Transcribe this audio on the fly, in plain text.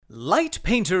Light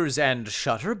painters and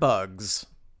shutterbugs.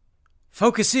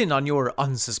 Focus in on your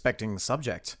unsuspecting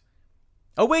subject.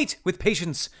 Await with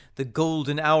patience the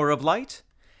golden hour of light.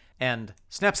 And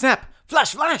snap, snap,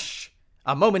 flash, flash!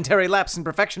 A momentary lapse in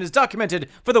perfection is documented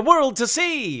for the world to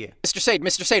see! Mr.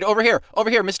 Sade, over here,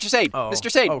 Mr. Sade, Oh. Mr.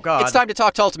 Sade. Oh, God. It's time to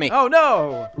talk tall to me. Oh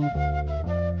no!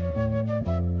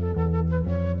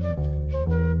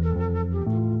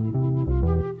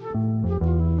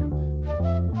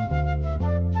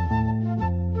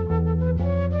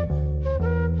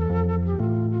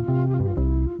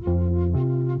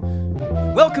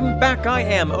 Welcome back, I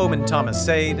am Omen Thomas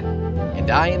Sade. And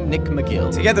I am Nick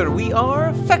McGill. Together we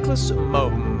are Feckless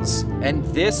Moans. And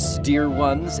this, dear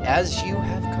ones, as you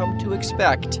have come to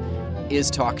expect, is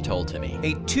Talk Told to Me.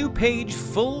 A 2-page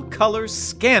full-color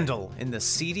scandal in the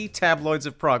seedy tabloids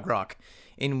of prog rock,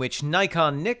 in which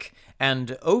Nikon Nick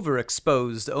and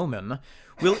overexposed Omen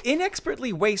will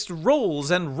inexpertly waste rolls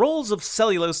and rolls of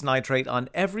cellulose nitrate on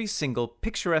every single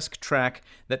picturesque track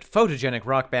that photogenic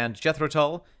rock band Jethro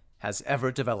Tull has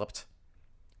ever developed.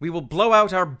 We will blow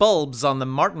out our bulbs on the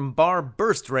Martin Barr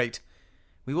burst rate.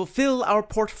 We will fill our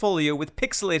portfolio with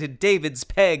pixelated David's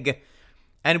Peg.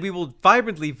 And we will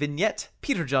vibrantly vignette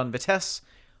Peter John Vitesse,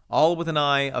 all with an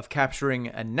eye of capturing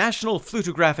a national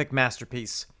flutographic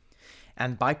masterpiece.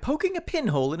 And by poking a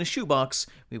pinhole in a shoebox,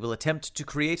 we will attempt to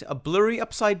create a blurry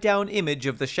upside-down image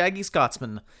of the Shaggy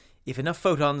Scotsman, if enough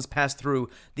photons pass through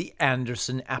the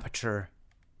Anderson aperture.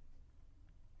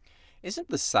 Isn't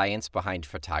the science behind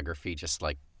photography just,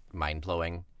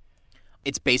 mind-blowing?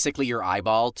 It's basically your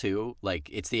eyeball, too.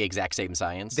 It's the exact same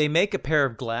science. They make a pair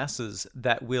of glasses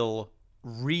that will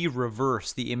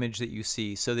reverse the image that you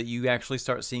see so that you actually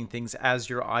start seeing things as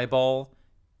your eyeball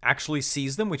actually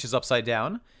sees them, which is upside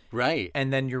down. Right.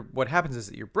 And then what happens is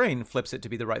that your brain flips it to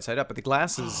be the right side up, but the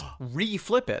glasses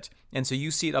re-flip it. And so you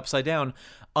see it upside down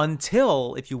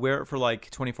until, if you wear it for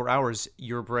 24 hours,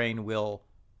 your brain will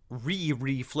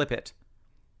re-flip it.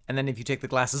 And then if you take the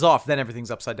glasses off, then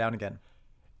everything's upside down again.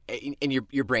 And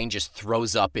your brain just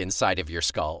throws up inside of your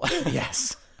skull.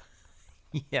 Yes.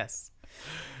 Yes.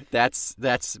 That's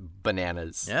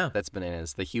bananas. Yeah. That's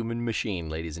bananas. The human machine,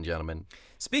 ladies and gentlemen.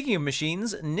 Speaking of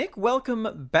machines, Nick,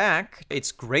 welcome back.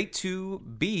 It's great to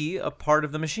be a part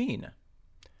of the machine.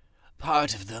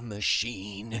 Part of the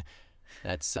machine.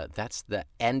 That's the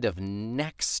end of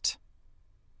next.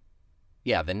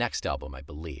 Yeah, the next album, I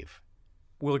believe.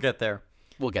 We'll get there.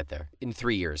 We'll get there. In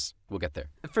 3 years, we'll get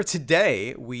there. For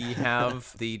today, we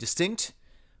have the distinct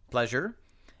pleasure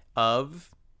of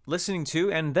listening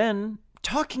to and then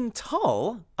talking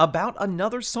Tull about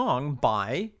another song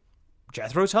by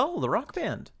Jethro Tull, the rock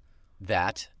band.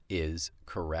 That is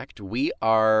correct.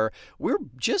 We're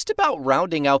just about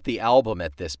rounding out the album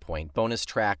at this point. Bonus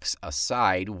tracks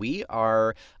aside, we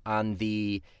are on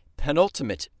the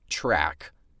penultimate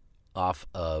track off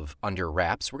of Under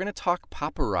Wraps. We're going to talk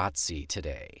Paparazzi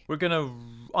today. We're going to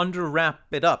under-wrap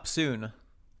it up soon.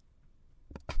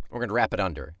 We're going to wrap it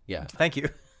under. Yeah. Thank you.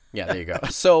 Yeah, there you go.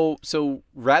 So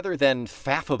rather than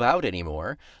faff about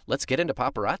anymore, let's get into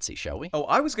Paparazzi, shall we? Oh,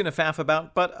 I was going to faff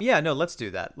about, but yeah, no, let's do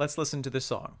that. Let's listen to this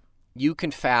song. You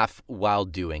can faff while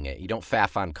doing it. You don't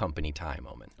faff on company time,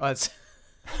 Omen. Let's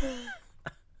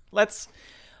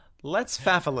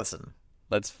faff a listen.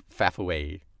 Let's faff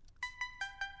away.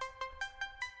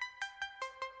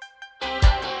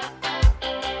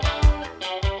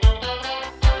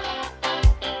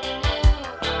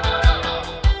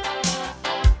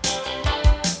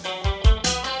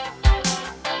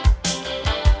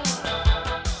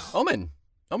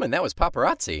 Omen, that was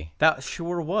Paparazzi. That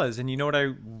sure was. And you know what I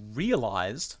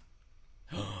realized?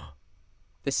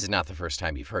 This is not the first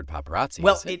time you've heard Paparazzi,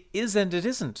 Well, is it? it is and it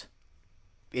isn't.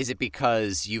 Is it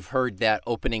because you've heard that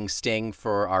opening sting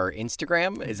for our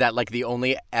Instagram? Is that the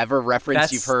only ever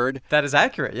reference you've heard? That is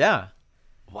accurate, yeah.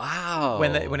 Wow.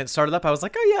 When it started up, I was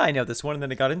like, oh yeah, I know this one. And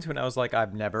then I got into it and I was like,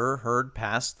 I've never heard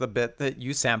past the bit that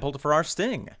you sampled for our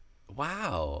sting.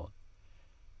 Wow.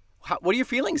 What are your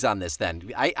feelings on this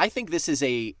then? I think this is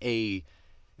a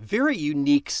very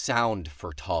unique sound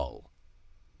for Tull.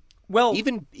 Well,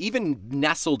 even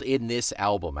nestled in this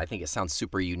album, I think it sounds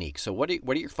super unique. So what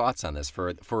are your thoughts on this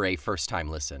for a first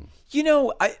time listen? You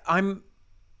know, I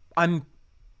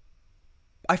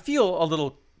feel a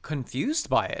little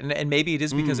confused by it, and maybe it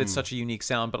is because it's such a unique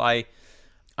sound. But I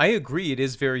agree, it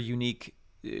is very unique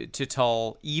to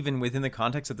Tull, even within the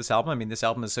context of this album. I mean, this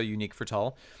album is so unique for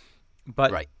Tull,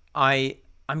 but right. I'm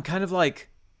kind of I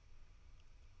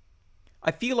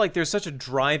feel like there's such a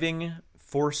driving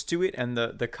force to it, and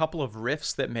the couple of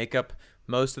riffs that make up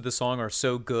most of the song are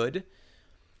so good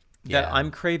that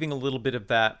I'm craving a little bit of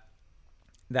that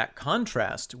that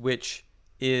contrast, which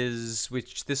this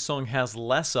song has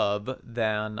less of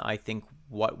than I think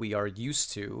what we are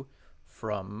used to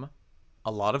from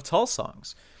a lot of Tull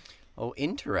songs. Oh,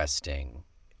 interesting.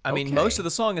 I mean, most of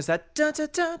the song is that da da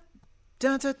da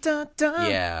da da da da.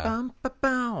 Yeah. Bum, ba,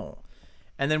 bow.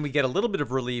 And then we get a little bit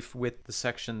of relief with the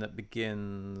section that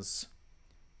begins.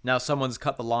 Now someone's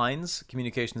cut the lines.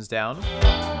 Communications down.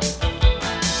 Now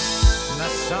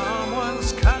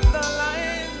someone's cut the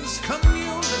lines.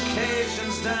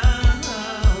 Communications down.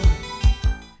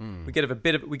 We get a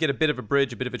bit of a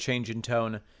bridge, a bit of a change in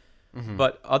tone.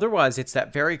 But otherwise, it's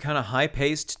that very kind of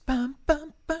high-paced. Bum,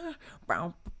 bum, bum,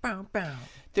 bow, bow, bow.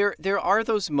 There are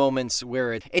those moments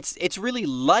where it's really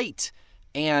light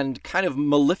and kind of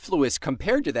mellifluous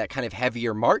compared to that kind of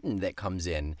heavier Martin that comes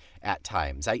in at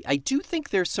times. I do think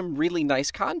there's some really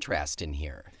nice contrast in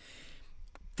here.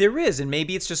 There is, and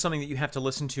maybe it's just something that you have to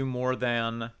listen to more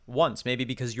than once. Maybe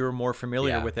because you're more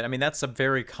familiar with it. I mean, that's a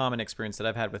very common experience that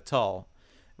I've had with Tull.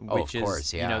 Which of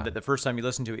course, is, that the first time you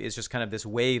listen to it is just kind of this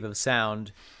wave of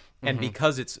sound. And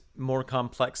because it's more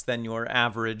complex than your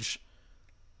average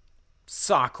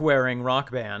sock-wearing rock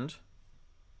band.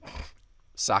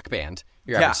 Sock band.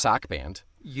 Your average sock band.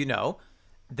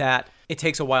 That it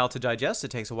takes a while to digest.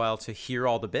 It takes a while to hear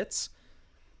all the bits.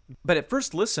 But at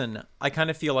first listen, I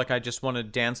kind of feel like I just want to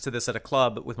dance to this at a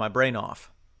club with my brain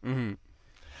off. Mm-hmm.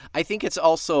 I think it's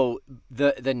also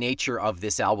the nature of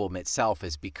this album itself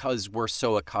is because we're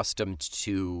so accustomed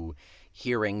to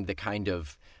hearing the kind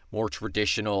of more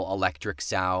traditional electric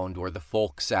sound or the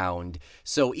folk sound.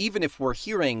 So even if we're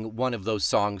hearing one of those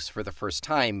songs for the first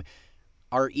time,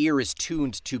 our ear is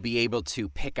tuned to be able to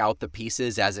pick out the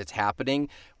pieces as it's happening,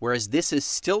 whereas this is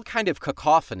still kind of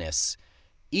cacophonous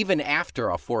even after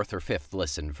a fourth or fifth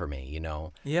listen for me,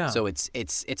 Yeah. So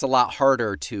it's a lot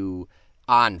harder to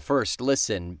on first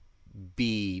listen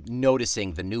be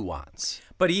noticing the nuance.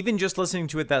 But even just listening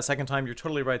to it that second time, you're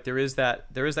totally right. There is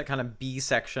that kind of B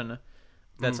section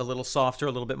that's a little softer,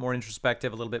 a little bit more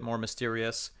introspective, a little bit more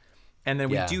mysterious. And then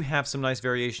we do have some nice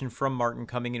variation from Martin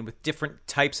coming in with different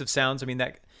types of sounds. I mean,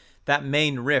 that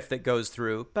main riff that goes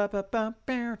through that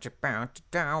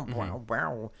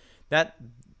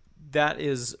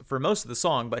is for most of the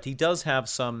song, but he does have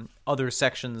some other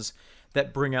sections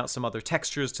that bring out some other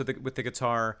textures with the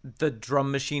guitar. The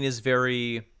drum machine is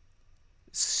very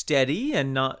steady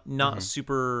and not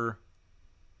super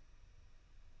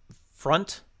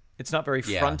front. It's not very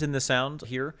front in the sound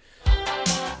here.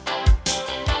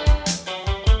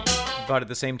 But at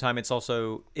the same time, it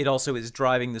also is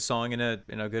driving the song in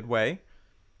a good way.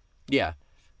 Yeah.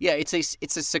 Yeah, it's a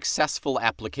successful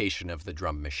application of the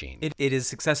drum machine. It is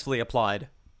successfully applied.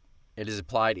 It is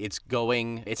applied. It's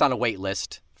on a wait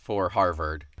list for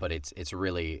Harvard, but it's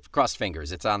really, cross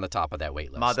fingers, it's on the top of that wait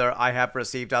list. Mother, I have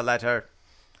received a letter.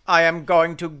 I am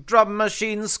going to drum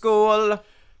machine school.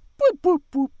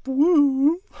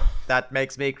 That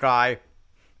makes me cry.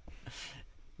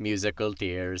 Musical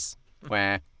tears.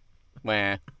 Wah,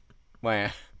 wah, wah.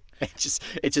 It's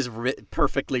just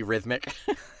perfectly rhythmic.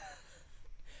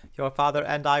 Your father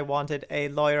and I wanted a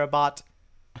lawyer bot.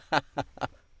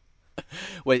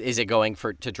 Wait, is it going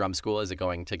to drum school? Is it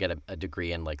going to get a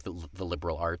degree in like the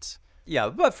liberal arts? Yeah,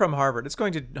 but from Harvard. It's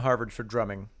going to Harvard for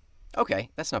drumming. Okay,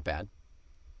 that's not bad.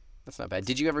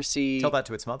 Did you ever see... Tell that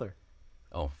to its mother.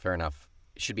 Oh, fair enough.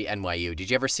 It should be NYU. Did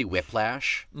you ever see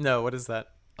Whiplash? No, what is that?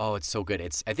 Oh, it's so good.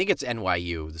 I think it's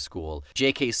NYU, the school.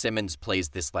 J.K. Simmons plays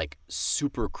this like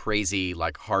super crazy,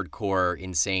 like hardcore,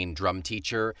 insane drum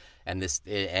teacher, and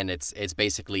it's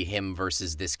basically him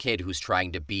versus this kid who's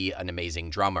trying to be an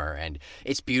amazing drummer, and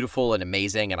it's beautiful and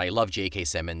amazing, and I love J.K.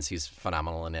 Simmons. He's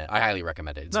phenomenal in it. I highly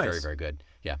recommend it. It's nice. Very, very good.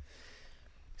 Yeah.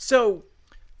 So,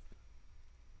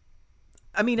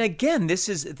 I mean, again,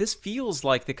 this feels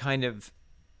like the kind of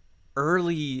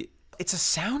early. It's a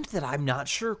sound that I'm not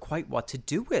sure quite what to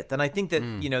do with. And I think that,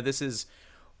 this is,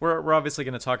 we're obviously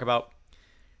going to talk about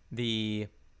we're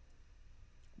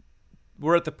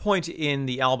at the point in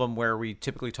the album where we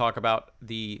typically talk about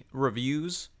the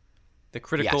reviews, the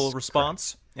critical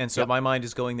response. Correct. And so my mind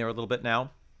is going there a little bit now.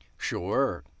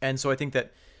 Sure. And so I think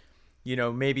that,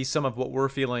 maybe some of what we're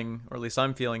feeling, or at least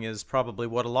I'm feeling, is probably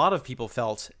what a lot of people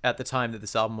felt at the time that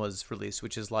this album was released,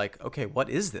 which is like, okay, what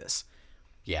is this?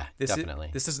 Yeah, definitely.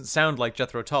 This doesn't sound like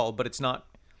Jethro Tull, but it's not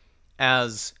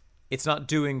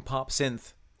doing pop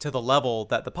synth to the level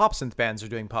that the pop synth bands are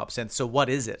doing pop synth. So what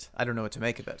is it? I don't know what to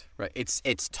make of it. Right. It's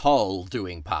Tull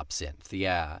doing pop synth.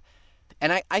 Yeah.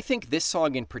 And I think this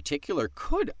song in particular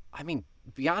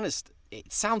be honest,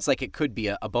 it sounds like it could be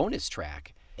a bonus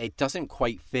track. It doesn't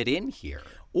quite fit in here.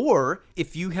 Or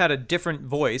if you had a different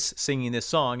voice singing this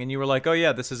song and you were like, oh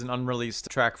yeah, this is an unreleased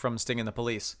track from Sting and the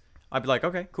Police, I'd be like,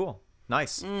 okay, cool.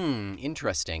 Nice.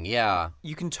 Interesting, yeah.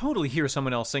 You can totally hear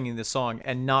someone else singing this song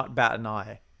and not bat an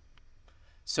eye.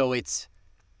 So it's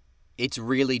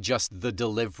really just the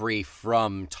delivery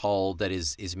from Tull that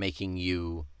is making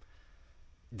you,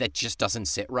 that just doesn't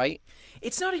sit right?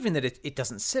 It's not even that it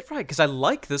doesn't sit right, because I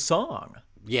like the song.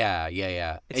 Yeah.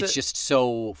 It's just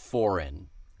so foreign.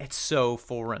 It's so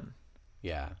foreign.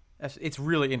 Yeah. It's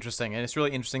really interesting, and it's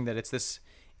really interesting that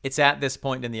it's at this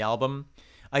point in the album.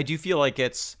 I do feel like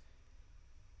it's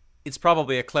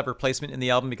probably a clever placement in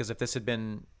the album, because if this had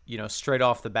been, straight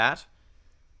off the bat,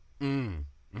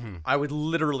 I would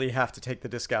literally have to take the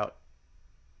disc out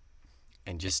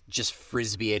and just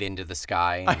frisbee it into the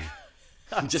sky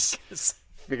and just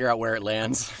figure out where it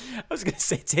lands. I was gonna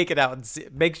say take it out and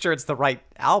make sure it's the right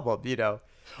album.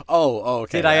 Oh,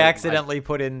 okay. Did I accidentally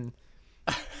put in,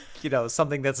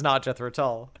 something that's not Jethro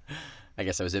Tull? I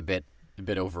guess I was a bit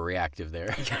overreactive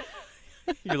there.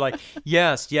 You're like,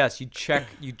 yes, you'd check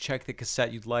the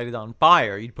cassette, you'd light it on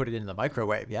fire, you'd put it in the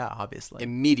microwave. Yeah, obviously.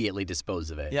 Immediately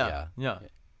dispose of it. Yeah.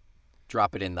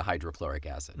 Drop it in the hydrochloric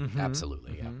acid.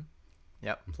 Absolutely, yeah.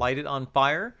 Yep. Light it on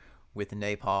fire with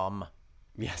napalm.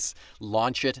 Yes.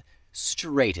 Launch it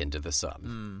straight into the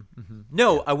sun.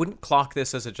 No, I wouldn't clock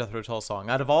this as a Jethro Tull song.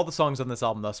 Out of all the songs on this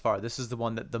album thus far, this is the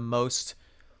one that the most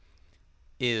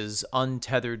is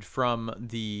untethered from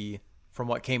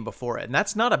what came before it. And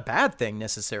that's not a bad thing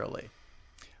necessarily.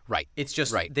 Right. It's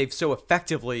just they've so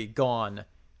effectively gone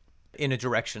in a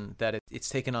direction that it's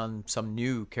taken on some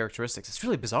new characteristics. It's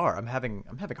really bizarre. I'm having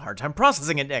a hard time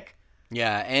processing it, Nick.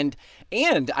 Yeah, and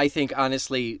I think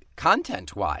honestly,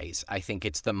 content-wise, I think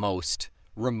it's the most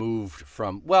removed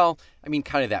from,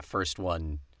 kind of that first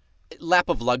one. Lap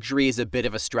of Luxury is a bit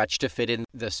of a stretch to fit in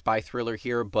the spy thriller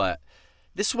here, but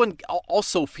this one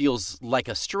also feels like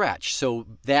a stretch. So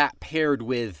that paired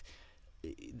with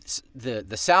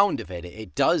the sound of it,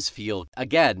 it does feel,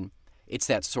 again, it's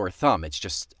that sore thumb. It's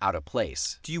just out of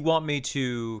place. Do you want me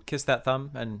to kiss that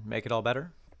thumb and make it all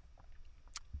better?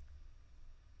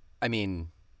 I mean...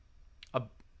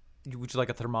 would you like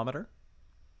a thermometer?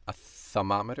 A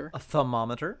thermometer? A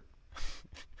thermometer.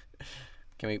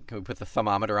 Can we put the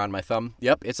thermometer on my thumb?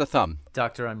 Yep, it's a thumb.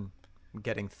 Doctor, I'm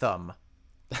getting thumb.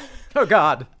 Oh,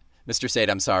 God. Mr. Sade,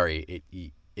 I'm sorry.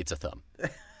 It's a thumb.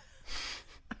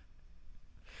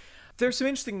 There's some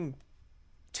interesting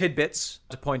tidbits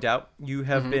to point out. You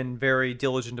have been very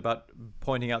diligent about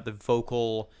pointing out the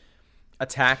vocal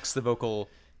attacks, the vocal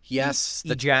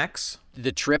ejacks.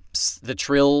 The trips, the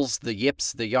trills, the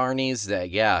yips, the yarnies.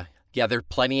 Yeah, there's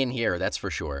plenty in here, that's for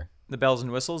sure. The bells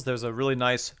and whistles. There's a really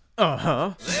nice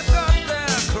uh-huh. They've got their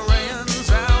crayons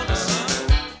out,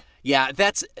 son. Yeah,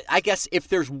 that's, I guess, if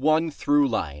there's one through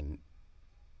line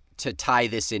to tie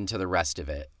this into the rest of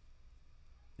it,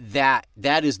 that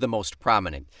is the most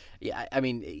prominent. Yeah, I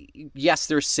mean, yes,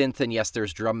 there's synth and yes,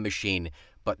 there's drum machine,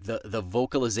 but the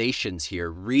vocalizations here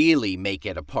really make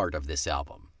it a part of this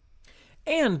album.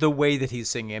 And the way that he's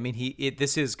singing. I mean,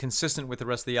 this is consistent with the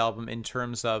rest of the album in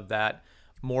terms of that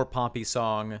more poppy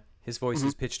song. His voice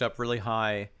is pitched up really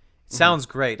high. It sounds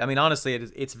great. I mean, honestly,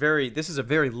 this is a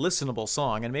very listenable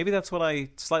song, and maybe that's what I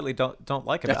slightly don't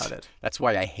like about it. That's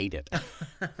why I hate it.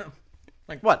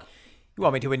 Like, what? You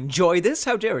want me to enjoy this?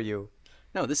 How dare you?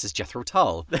 No, this is Jethro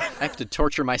Tull. I have to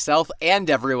torture myself and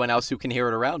everyone else who can hear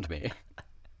it around me.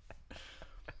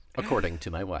 According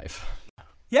to my wife.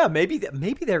 Yeah, maybe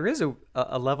there is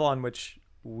a level on which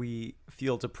we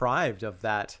feel deprived of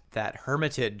that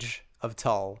hermitage of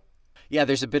Tull. Yeah,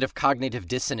 there's a bit of cognitive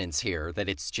dissonance here, that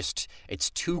it's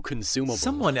too consumable.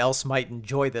 Someone else might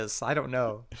enjoy this. I don't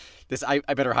know.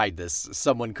 I better hide this.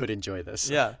 Someone could enjoy this.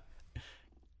 Yeah.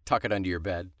 Tuck it under your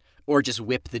bed. Or just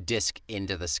whip the disc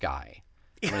into the sky.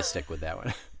 I'm going to stick with that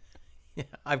one. Yeah,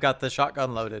 I've got the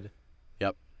shotgun loaded.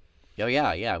 Yep. Oh,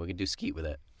 yeah, we could do skeet with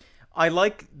it. I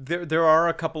like, there are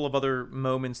a couple of other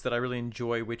moments that I really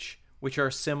enjoy, which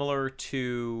are similar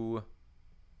to,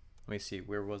 let me see,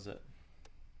 where was it?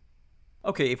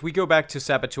 Okay, if we go back to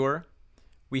Saboteur,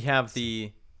 we have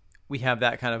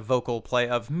that kind of vocal play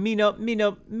of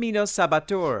Mino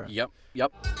Saboteur. Yep.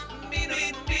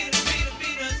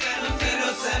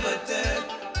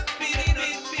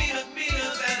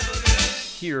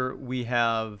 Here we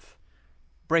have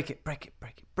break it,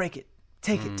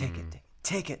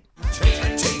 take it.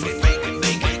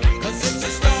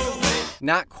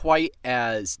 Not quite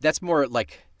as, that's more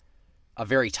like a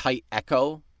very tight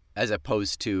echo as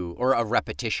opposed to, or a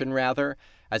repetition rather,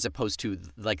 as opposed to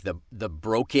like the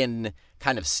broken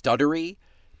kind of stuttery,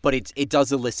 but it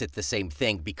does elicit the same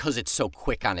thing because it's so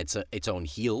quick on its own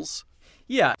heels.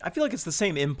 Yeah, I feel like it's the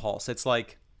same impulse. It's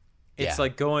like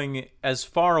going as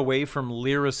far away from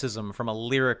lyricism, from a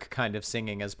lyric kind of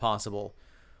singing as possible.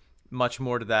 Much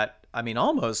more to that. I mean,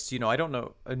 almost, I don't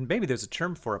know, and maybe there's a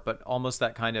term for it, but almost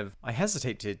that kind of, I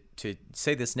hesitate to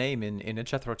say this name in a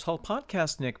Jethro Tull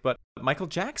podcast, Nick, but Michael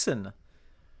Jackson.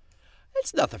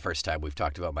 It's not the first time we've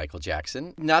talked about Michael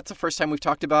Jackson. Not the first time we've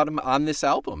talked about him on this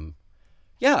album.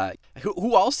 Yeah,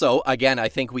 who also, again, I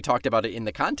think we talked about it in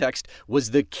the context,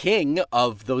 was the king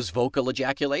of those vocal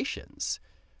ejaculations.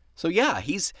 So yeah,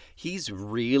 he's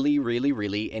really, really,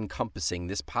 really encompassing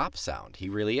this pop sound. He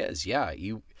really is. Yeah,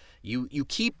 you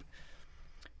keep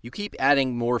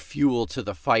adding more fuel to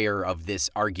the fire of this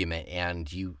argument,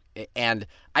 and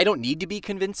I don't need to be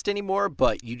convinced anymore,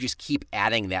 but you just keep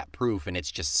adding that proof, and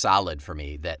it's just solid for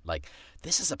me that, like,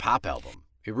 this is a pop album.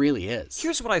 It really is.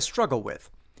 Here's what I struggle with.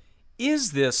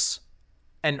 Is this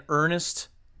an earnest...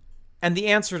 And the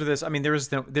answer to this, I mean, there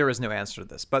is no answer to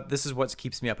this, but this is what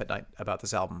keeps me up at night about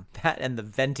this album. That and the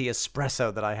venti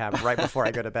espresso that I have right before I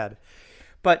go to bed.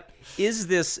 But is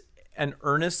this an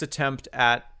earnest attempt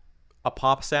at a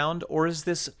pop sound, or is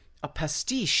this a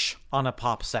pastiche on a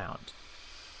pop sound?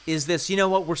 Is this, you know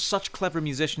what, we're such clever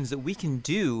musicians that we can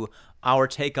do our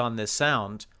take on this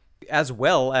sound as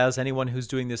well as anyone who's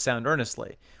doing this sound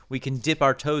earnestly. We can dip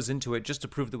our toes into it just to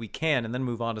prove that we can and then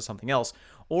move on to something else.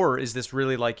 Or is this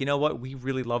really like, you know what, we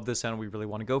really love this sound, we really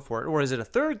want to go for it? Or is it a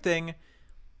third thing?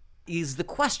 Is the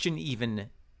question even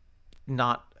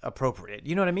not appropriate?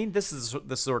 You know what I mean? This is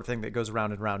the sort of thing that goes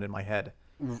round and round in my head.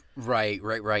 Right.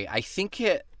 I think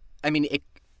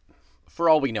for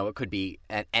all we know, it could be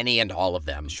any and all of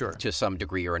them, sure, to some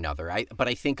degree or another. But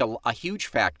I think a huge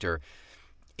factor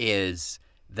is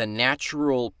the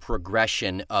natural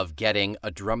progression of getting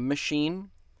a drum machine,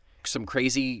 some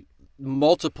crazy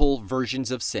multiple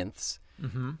versions of synths.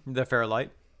 Mm-hmm. The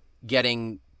Fairlight.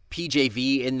 Getting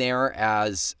PJV in there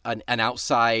as an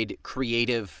outside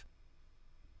creative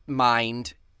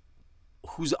mind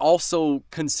who's also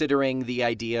considering the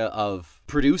idea of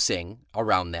producing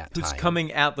around that time. Who's coming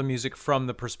at the music from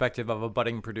the perspective of a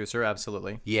budding producer,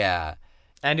 absolutely. Yeah.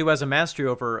 And who has a mastery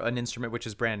over an instrument which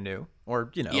is brand new,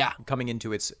 or, coming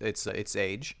into its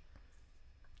age.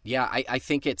 Yeah, I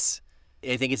think it's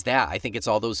that. I think it's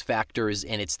all those factors,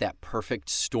 and it's that perfect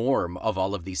storm of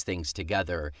all of these things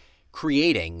together,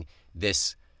 creating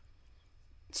this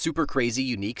super crazy,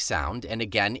 unique sound. And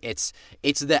again, it's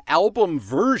the album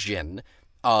version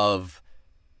of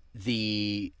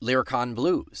the Lyricon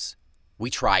Blues. We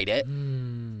tried it.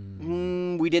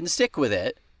 We didn't stick with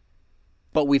it.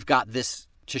 But we've got this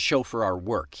to show for our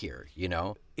work here,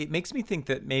 It makes me think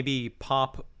that maybe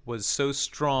pop was so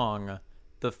strong,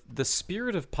 the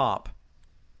spirit of pop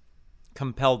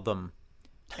compelled them,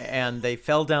 and they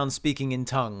fell down speaking in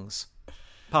tongues.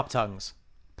 Pop tongues.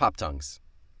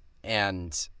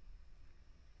 And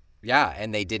yeah,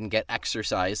 and they didn't get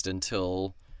exercised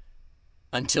until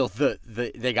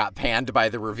they got panned by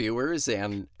the reviewers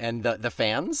and the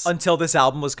fans. Until this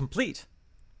album was complete.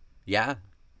 Yeah.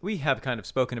 We have kind of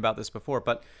spoken about this before,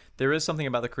 but there is something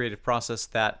about the creative process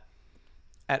that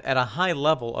at a high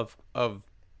level of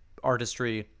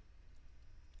artistry,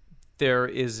 there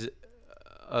is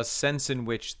a sense in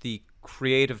which the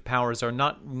creative powers are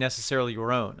not necessarily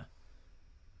your own.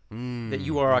 That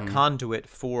you are a conduit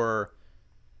for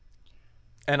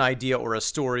an idea or a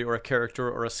story or a character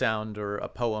or a sound or a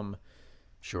poem.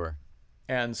 Sure.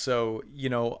 And so,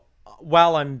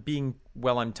 while I'm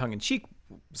tongue-in-cheek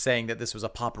saying that this was a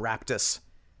pop raptus,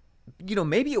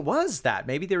 maybe it was that.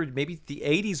 Maybe the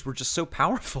 80s were just so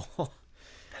powerful.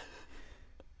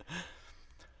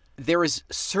 There is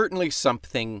certainly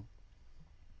something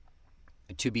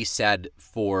to be said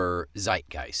for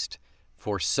zeitgeist,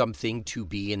 for something to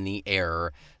be in the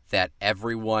air that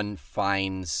everyone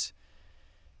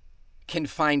can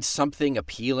find something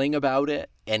appealing about it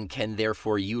and can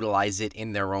therefore utilize it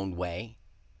in their own way.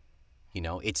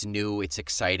 It's new, it's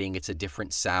exciting, it's a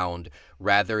different sound.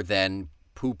 Rather than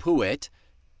poo-poo it,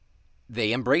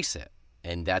 they embrace it.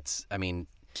 And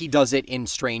he does it in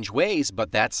strange ways,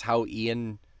 but that's how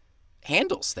Ian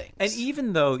handles things. And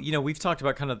even though, we've talked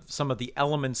about kind of some of the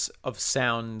elements of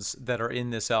sounds that are in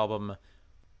this album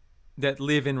that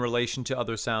live in relation to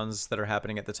other sounds that are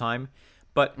happening at the time,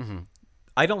 but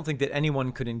I don't think that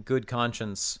anyone could in good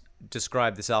conscience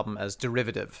describe this album as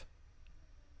derivative.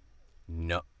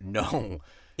 No.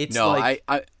 It's like...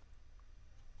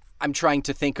 I'm trying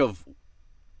to think of,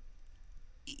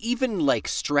 even like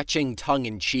stretching tongue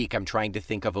in cheek, I'm trying to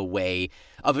think of a way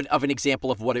of an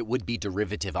example of what it would be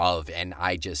derivative of, and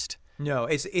I just No,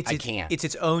 I can't. It's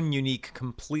its own unique,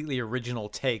 completely original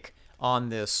take on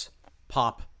this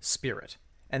pop spirit,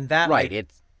 and that Right.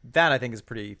 that I think is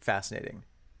pretty fascinating.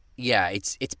 Yeah,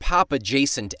 it's pop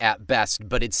adjacent at best,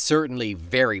 but it's certainly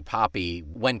very poppy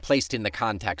when placed in the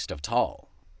context of Tall.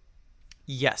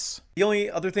 Yes. The only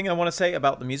other thing I want to say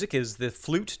about the music is the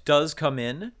flute does come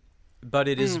in, but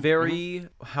it is very,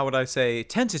 how would I say,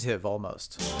 tentative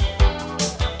almost.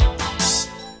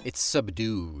 It's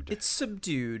subdued. It's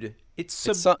subdued. It's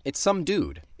some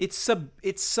dude. It's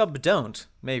sub don't,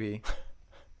 maybe.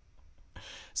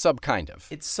 Sub kind of.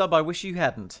 It's sub I wish you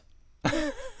hadn't.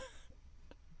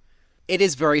 It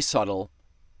is very subtle.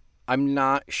 I'm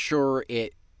not sure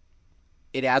it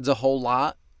adds a whole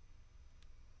lot.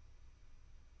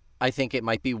 I think it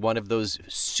might be one of those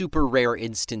super rare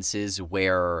instances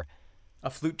where A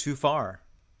flute too far.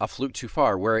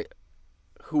 where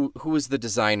who was the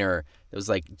designer that was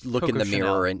like, look in Coco the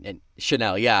mirror and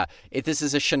Chanel, yeah. If this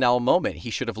is a Chanel moment, he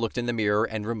should have looked in the mirror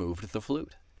and removed the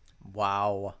flute.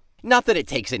 Wow. Not that it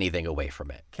takes anything away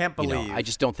from it. Can't You know, believe. I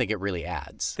just don't think it really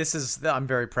adds. I'm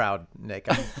very proud, Nick.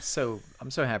 I'm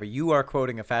so happy. You are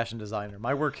quoting a fashion designer.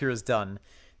 My work here is done.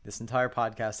 This entire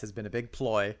podcast has been a big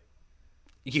ploy.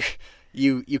 You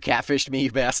catfished me,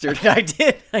 you bastard. I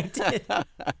did.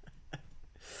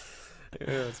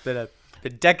 It's been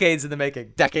decades in the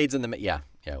making. Decades in the yeah,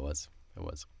 it was.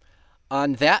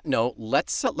 On that note,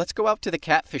 let's go out to the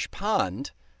Catfish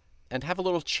Pond and have a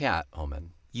little chat,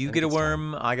 Omen. You get a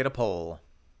worm, I get a pole.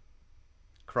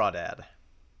 Crawdad.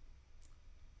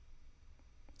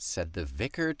 Said the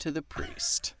vicar to the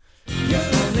priest.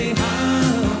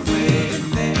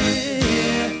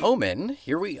 Omen,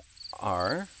 here we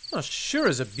are. Oh, sure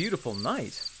is a beautiful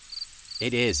night.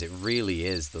 It is. It really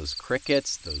is. Those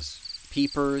crickets, those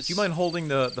peepers. Do you mind holding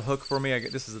the hook for me?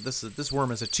 This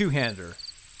worm is a two-hander.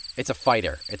 It's a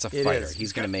fighter. It's a fighter. is.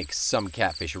 He's going to make some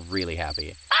catfish really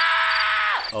happy.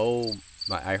 Oh,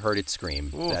 my, I heard it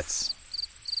scream. Oof. That's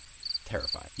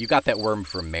terrifying. You got that worm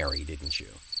from Mary, didn't you?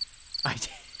 I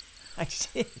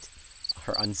did.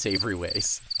 Her unsavory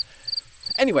ways.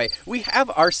 Anyway, we have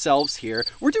ourselves here.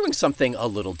 We're doing something a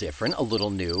little different, a little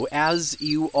new. As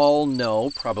you all know,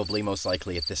 probably most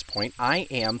likely at this point, I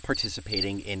am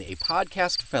participating in a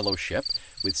podcast fellowship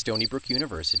with Stony Brook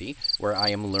University, where I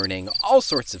am learning all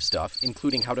sorts of stuff,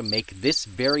 including how to make this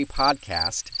very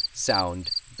podcast sound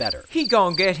better. He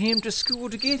gonna get him to school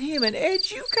to get him an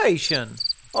education.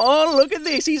 Oh, look at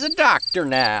this. He's a doctor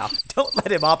now. Don't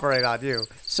let him operate on you.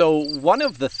 So one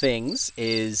of the things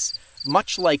is,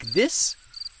 much like this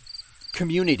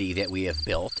community that we have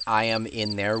built, I am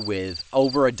in there with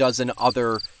over a dozen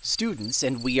other students,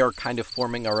 and we are kind of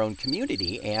forming our own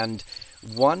community. And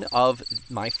one of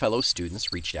my fellow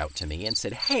students reached out to me and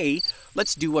said, hey,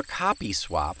 let's do a copy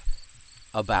swap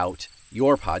about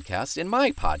your podcast and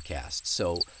my podcast.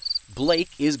 So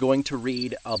Blake is going to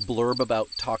read a blurb about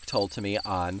Talk Told to Me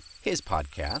on his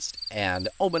podcast, and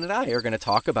Omen and I are going to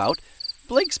talk about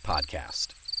Blake's podcast.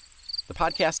 The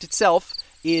podcast itself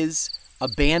is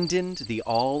Abandoned, the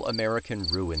All-American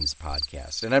Ruins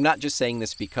podcast. And I'm not just saying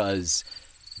this because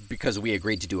we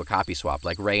agreed to do a copy swap.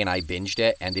 Like, Ray and I binged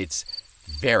it, and it's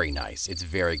very nice. It's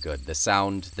very good. The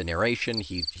sound, the narration,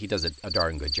 he does a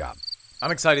darn good job.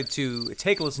 I'm excited to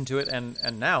take a listen to it, and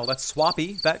now let's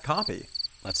swappy that copy.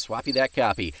 Let's swappy that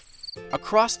copy.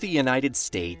 Across the United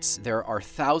States, there are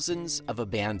thousands of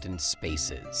abandoned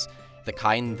spaces, the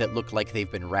kind that look like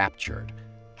they've been raptured.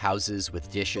 Houses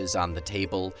with dishes on the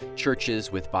table,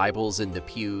 churches with Bibles in the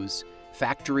pews,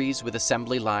 factories with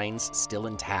assembly lines still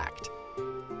intact.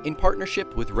 In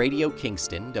partnership with Radio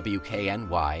Kingston,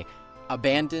 WKNY,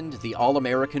 Abandoned, the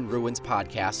All-American Ruins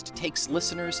podcast takes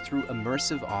listeners through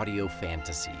immersive audio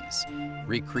fantasies,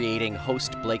 recreating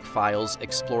host Blake Files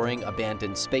exploring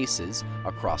abandoned spaces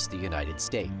across the United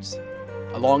States.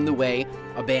 Along the way,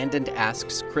 Abandoned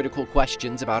asks critical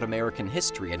questions about American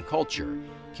history and culture,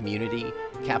 community,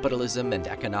 capitalism and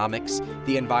economics,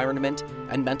 the environment,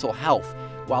 and mental health,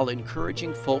 while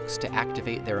encouraging folks to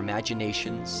activate their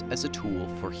imaginations as a tool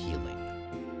for healing.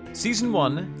 Season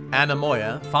 1, Anna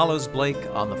Moya, follows Blake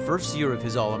on the first year of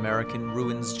his All-American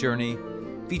Ruins journey.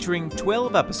 Featuring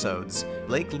 12 episodes,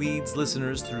 Blake leads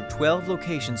listeners through 12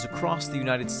 locations across the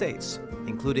United States,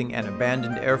 including an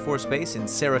abandoned Air Force base in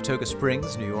Saratoga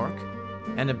Springs, New York,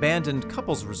 an abandoned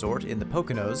couples resort in the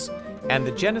Poconos, and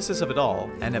the genesis of it all,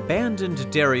 an abandoned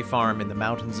dairy farm in the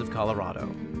mountains of Colorado.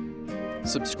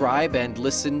 Subscribe and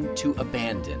listen to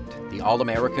Abandoned, the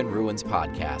All-American Ruins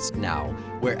podcast, now,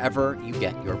 wherever you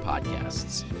get your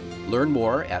podcasts. Learn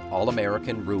more at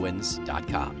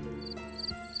allamericanruins.com.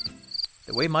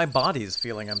 The way my body is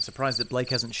feeling, I'm surprised that Blake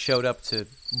hasn't showed up to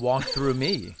walk through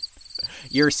me.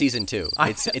 You're season 2.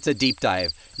 It's a deep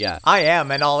dive. Yeah. I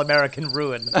am an all-American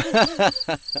ruin.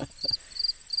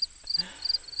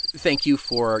 Thank you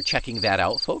for checking that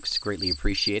out, folks. Greatly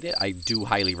appreciate it. I do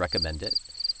highly recommend it.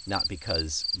 Not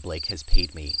because Blake has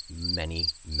paid me many,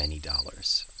 many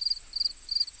dollars.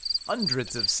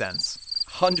 Hundreds of cents.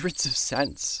 Hundreds of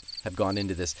cents have gone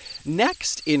into this.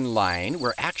 Next in line,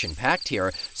 we're action-packed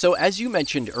here. So as you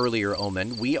mentioned earlier,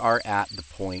 Omen, we are at the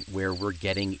point where we're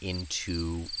getting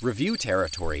into review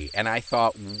territory. And I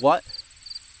thought, what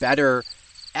better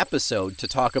episode to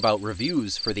talk about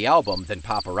reviews for the album than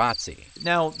Paparazzi?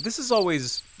 Now, this is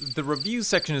always, the review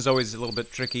section is always a little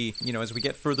bit tricky. You know, as we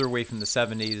get further away from the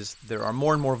 70s, there are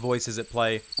more and more voices at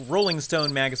play. Rolling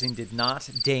Stone magazine did not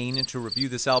deign to review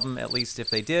this album, at least if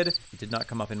they did. It did not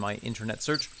come up in my internet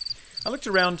search. I looked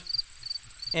around,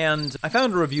 and I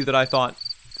found a review that I thought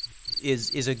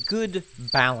is a good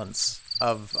balance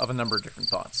of a number of different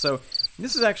thoughts. So,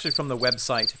 this is actually from the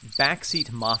website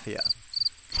Backseat Mafia.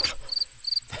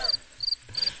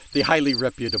 The highly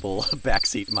reputable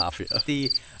Backseat Mafia.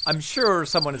 I'm sure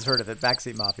someone has heard of it,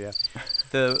 Backseat Mafia.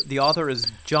 The author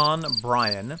is John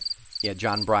Bryan. Yeah,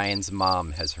 John Bryan's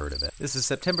mom has heard of it. This is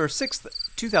September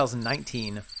 6th,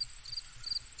 2019.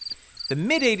 The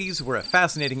mid-'80s were a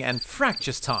fascinating and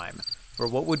fractious time for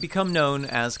what would become known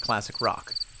as classic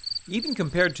rock. Even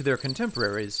compared to their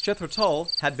contemporaries, Jethro Tull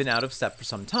had been out of step for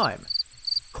some time.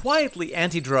 Quietly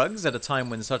anti-drugs at a time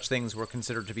when such things were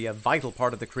considered to be a vital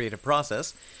part of the creative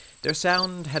process, their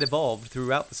sound had evolved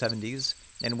throughout the 70s,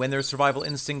 and when their survival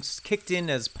instincts kicked in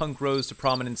as punk rose to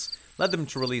prominence, led them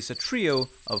to release a trio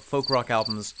of folk rock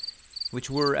albums, which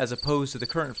were as opposed to the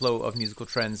current flow of musical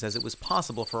trends as it was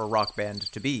possible for a rock band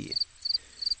to be.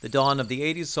 The dawn of the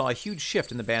 80s saw a huge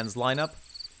shift in the band's lineup,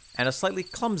 and a slightly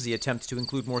clumsy attempt to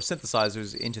include more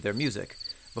synthesizers into their music,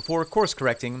 before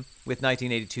course-correcting with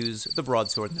 1982's The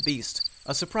Broadsword and the Beast,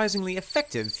 a surprisingly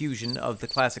effective fusion of the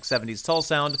classic 70s Tull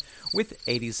sound with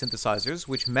 80s synthesizers,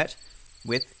 which met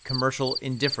with commercial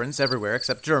indifference everywhere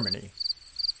except Germany.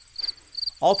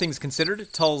 All things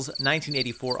considered, Tull's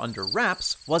 1984 Under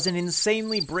Wraps was an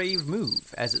insanely brave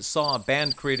move, as it saw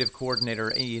band creative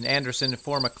coordinator Ian Anderson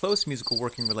form a close musical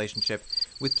working relationship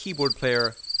with keyboard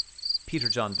player Peter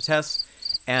John Vitesse,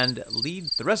 and lead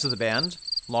the rest of the band,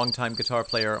 longtime guitar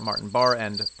player Martin Barr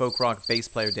and folk rock bass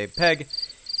player Dave Pegg,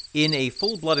 in a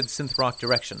full-blooded synth rock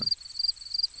direction.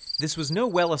 This was no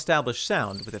well-established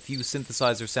sound, with a few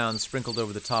synthesizer sounds sprinkled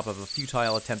over the top of a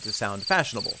futile attempt to sound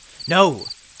fashionable. No!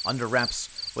 Under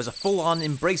Wraps was a full-on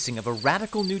embracing of a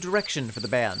radical new direction for the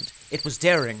band. It was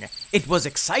daring, it was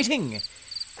exciting,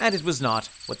 and it was not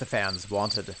what the fans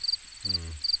wanted.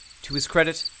 To his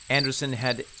credit, Anderson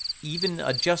had even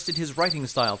adjusted his writing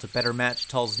style to better match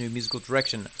Tull's new musical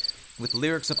direction, with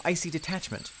lyrics of icy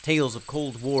detachment, tales of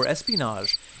Cold War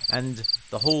espionage, and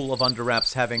the whole of Under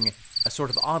Wraps having a sort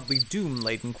of oddly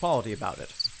doom-laden quality about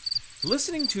it.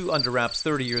 Listening to Under Wraps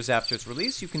 30 years after its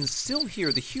release, you can still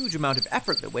hear the huge amount of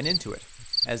effort that went into it,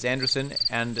 as Anderson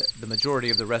and the majority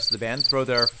of the rest of the band throw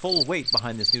their full weight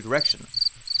behind this new direction.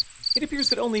 It appears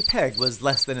that only Pegg was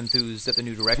less than enthused at the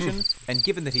new direction, and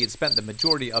given that he had spent the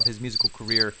majority of his musical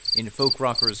career in folk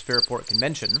rockers Fairport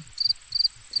Convention,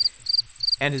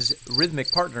 and his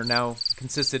rhythmic partner now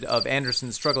consisted of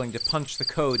Anderson struggling to punch the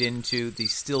code into the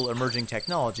still-emerging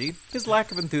technology, his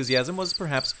lack of enthusiasm was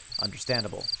perhaps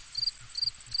understandable.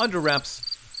 Under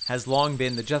Wraps has long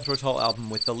been the Jethro Tull album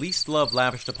with the least love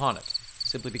lavished upon it,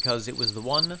 simply because it was the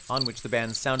one on which the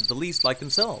band sounded the least like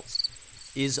themselves.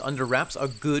 Is Under Wraps a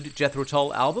good Jethro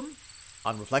Tull album?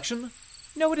 On reflection,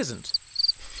 no it isn't.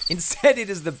 Instead, it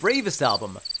is the bravest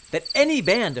album that any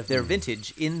band of their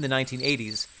vintage in the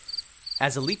 1980s,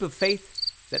 as a leap of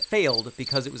faith that failed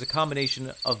because it was a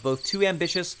combination of both too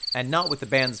ambitious and not what the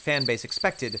band's fan base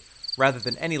expected, rather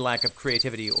than any lack of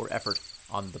creativity or effort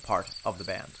on the part of the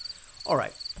band. All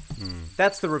right,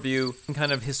 that's the review,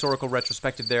 kind of historical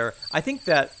retrospective there. I think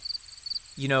that,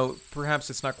 you know, perhaps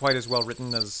it's not quite as well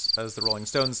written as the Rolling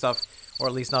Stones stuff, or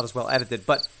at least not as well edited,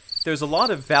 but there's a lot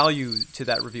of value to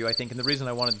that review, I think, and the reason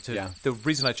the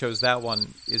reason I chose that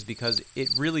one is because it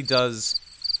really does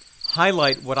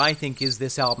highlight what I think is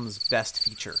this album's best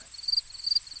feature.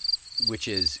 Which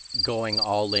is going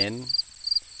all in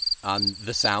on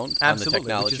the sound, Absolutely, on the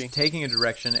technology. Which is taking a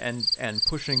direction and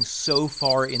pushing so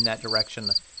far in that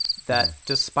direction that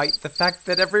despite the fact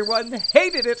that everyone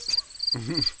hated it,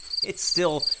 it's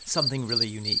still something really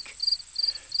unique.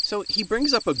 So he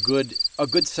brings up a good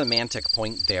semantic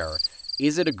point there.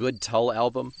 Is it a good Tull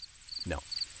album? No.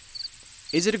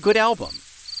 Is it a good album?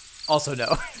 Also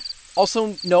no.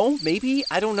 Also no, maybe?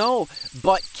 I don't know.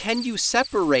 But can you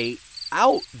separate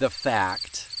out the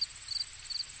fact...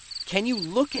 can you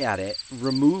look at it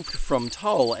removed from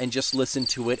Tull and just listen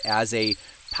to it as a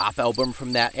pop album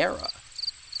from that era?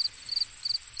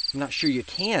 I'm not sure you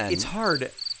can. It's hard.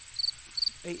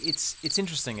 It's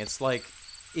interesting. It's like,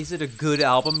 is it a good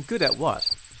album? Good at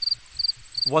what?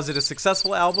 Was it a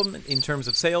successful album in terms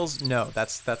of sales? No,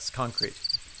 that's concrete.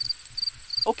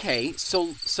 Okay,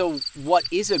 so what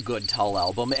is a good Tull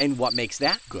album, and what makes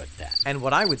that good then? And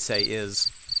what I would say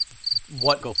is,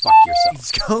 what Go fuck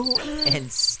yourself. go and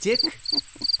stick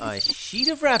a sheet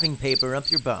of wrapping paper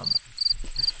up your bum.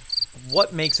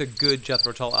 What makes a good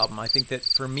Jethro Tull album? I think that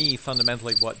for me,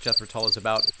 fundamentally, what Jethro Tull is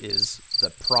about is the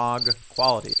prog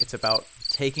quality. It's about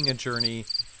taking a journey,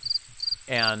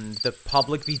 and the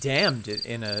public be damned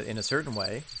in a certain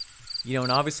way. You know,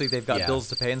 and obviously they've got bills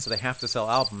to pay, and so they have to sell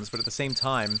albums. But at the same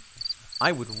time,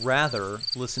 I would rather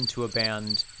listen to a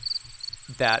band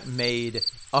that made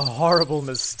a horrible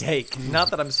mistake.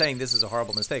 Not that I'm saying this is a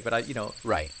horrible mistake, but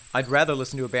Right. I'd rather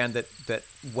listen to a band that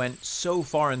went so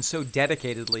far and so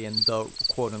dedicatedly in the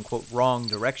quote-unquote wrong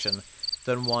direction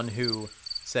than one who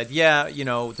said, yeah,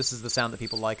 this is the sound that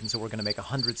people like, and so we're going to make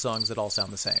 100 songs that all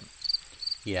sound the same.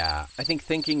 Yeah, I think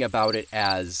thinking about it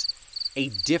as a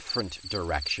different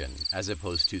direction as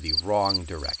opposed to the wrong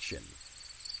direction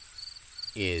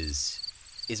is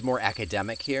more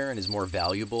academic here and is more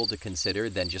valuable to consider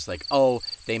than just like, oh,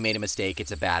 they made a mistake,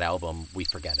 it's a bad album, we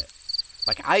forget it.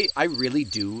 Like, I really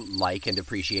do like and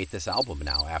appreciate this album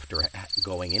now after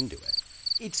going into it.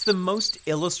 It's the most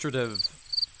illustrative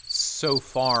so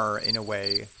far, in a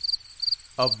way,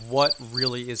 of what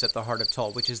really is at the heart of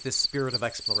Tull, which is this spirit of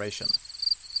exploration.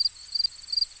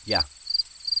 Yeah.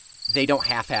 They don't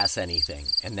half-ass anything,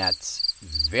 and that's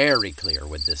very clear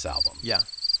with this album. Yeah.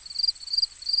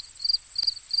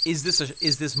 Is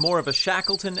this more of a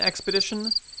Shackleton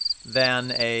expedition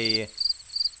than a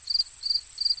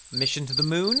mission to the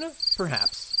moon?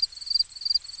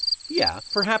 Perhaps. Yeah.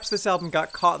 Perhaps this album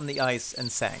got caught in the ice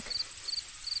and sank.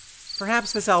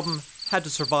 Perhaps this album had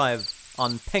to survive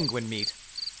on penguin meat.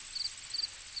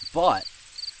 But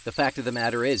the fact of the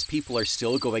matter is, people are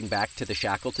still going back to the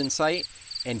Shackleton site,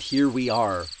 and here we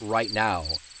are right now.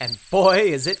 And boy,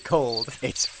 is it cold.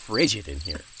 It's frigid in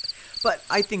here. But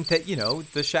I think that,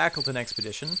 the Shackleton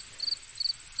expedition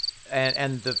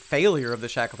and the failure of the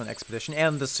Shackleton expedition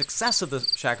and the success of the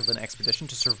Shackleton expedition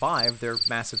to survive their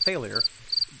massive failure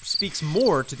speaks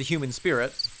more to the human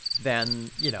spirit than,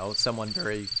 someone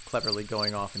very cleverly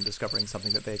going off and discovering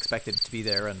something that they expected to be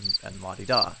there and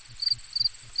la-di-da.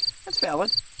 That's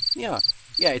valid. Yeah.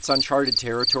 Yeah, it's uncharted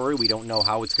territory. We don't know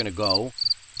how it's going to go.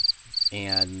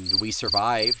 And we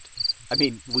survived. I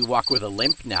mean, we walk with a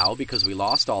limp now because we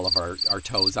lost all of our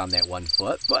toes on that one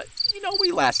foot. But,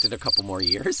 we lasted a couple more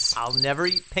years. I'll never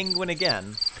eat penguin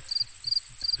again.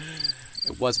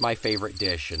 It was my favorite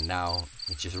dish, and now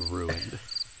it's just ruined.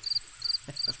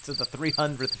 To the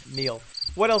 300th meal.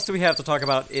 What else do we have to talk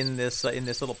about in this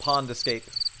little pond escape?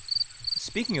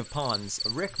 Speaking of ponds,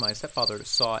 Rick, my stepfather,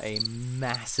 saw a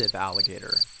massive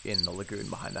alligator in the lagoon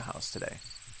behind the house today.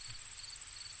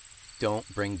 Don't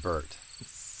bring Bert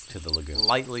to the lagoon.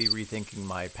 Lightly rethinking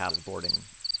my paddleboarding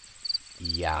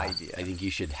idea. I think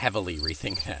you should heavily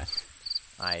rethink that.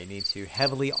 I need to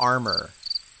heavily armor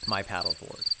my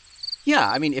paddleboard. Yeah,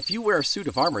 I mean, if you wear a suit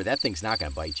of armor, that thing's not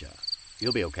going to bite you.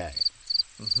 You'll be okay.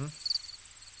 Mm-hmm.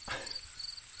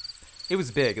 It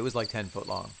was big. It was like 10 foot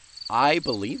long. I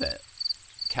believe it.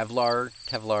 Kevlar.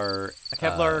 A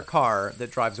Kevlar car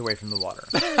that drives away from the water.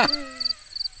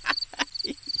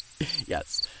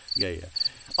 Yes. Yeah.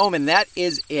 Oh, and that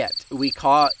is it. We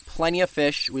caught plenty of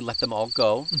fish. We let them all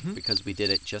go because we did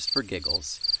it just for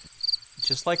giggles.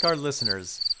 Just like our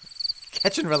listeners.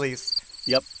 Catch and release.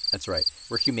 Yep, that's right.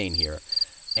 We're humane here.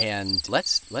 And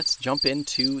let's jump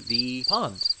into the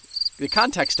pond. The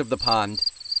context of the pond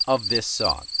of this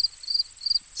song.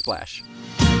 Splash.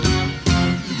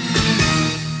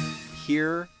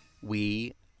 Here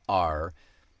we are.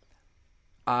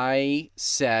 I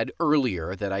said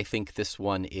earlier that I think this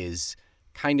one is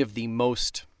kind of the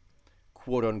most,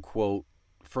 quote-unquote,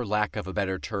 for lack of a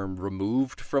better term,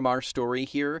 removed from our story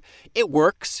here. It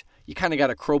works. You kind of got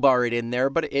to crowbar it in there,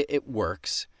 but it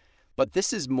works. But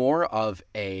this is more of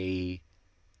an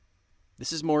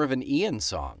Ian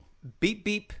song. Beep,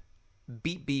 beep,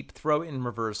 beep, beep, throw it in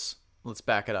reverse. Let's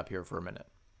back it up here for a minute.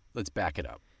 Let's back it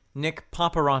up. Nick,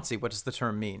 paparazzi, what does the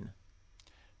term mean?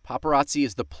 Paparazzi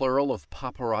is the plural of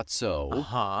paparazzo.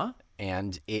 Uh-huh.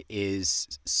 And it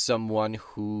is someone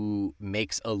who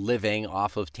makes a living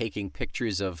off of taking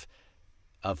pictures of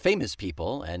famous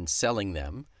people and selling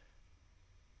them.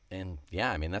 And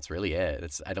yeah, I mean, that's really it.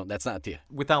 That's not the...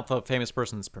 Without the famous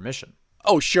person's permission.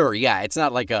 Oh, sure, yeah. It's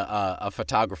not like a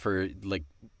photographer like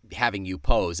having you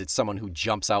pose. It's someone who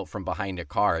jumps out from behind a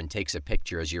car and takes a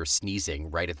picture as you're sneezing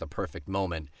right at the perfect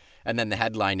moment. And then the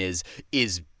headline is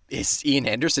Ian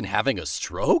Anderson having a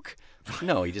stroke?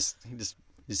 No, he's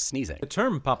sneezing. The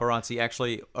term paparazzi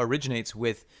actually originates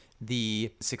with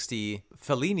the 60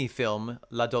 Fellini film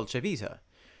La Dolce Vita,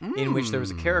 in which there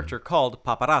was a character called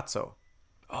Paparazzo,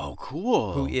 Oh,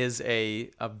 cool. who is a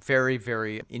very,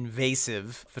 very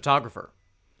invasive photographer.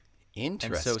 And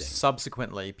Interesting. so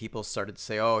subsequently, people started to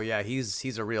say, "Oh yeah,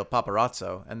 he's a real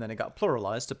paparazzo," and then it got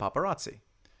pluralized to paparazzi.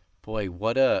 Boy,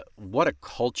 what a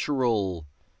cultural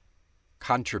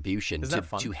contribution Isn't that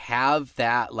fun? to have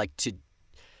that, like, to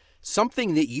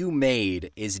something that you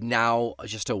made is now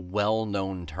just a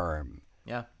well-known term.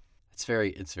 Yeah, It's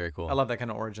very cool. I love that kind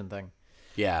of origin thing.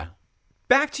 Yeah.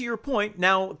 Back to your point,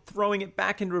 now throwing it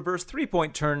back in reverse,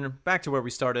 3-point turn, back to where we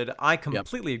started. I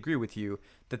completely agree with you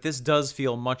that this does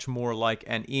feel much more like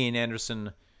an Ian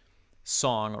Anderson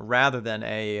song rather than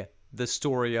the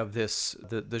story of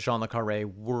the Jean Le Carré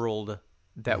world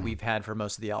that we've had for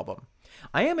most of the album.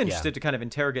 I am interested to kind of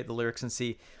interrogate the lyrics and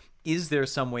see, is there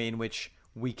some way in which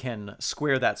we can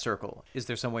square that circle? Is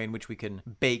there some way in which we can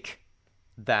bake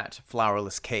that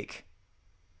flourless cake?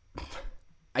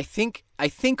 I think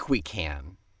we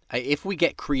can. If we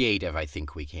get creative, I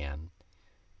think we can.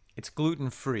 It's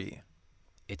gluten-free.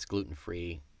 It's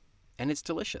gluten-free, and it's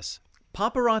delicious.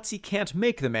 Paparazzi can't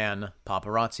make the man.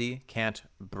 Paparazzi can't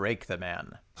break the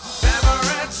man.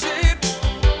 Paparazzi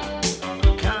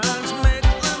can't make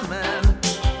the man.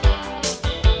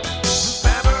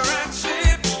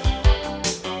 Paparazzi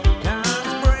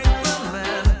can't break the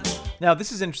man. Now,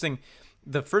 this is interesting.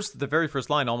 The very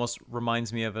first line almost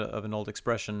reminds me of an old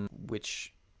expression,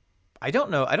 which I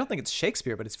don't know. I don't think it's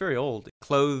Shakespeare, but it's very old.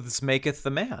 Clothes maketh the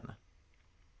man.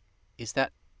 Is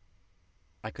that...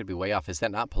 I could be way off. Is that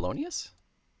not Polonius?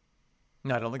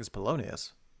 No, I don't think it's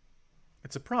Polonius.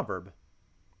 It's a proverb.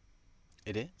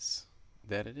 It is.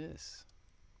 That it is.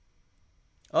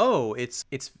 Oh, it's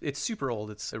super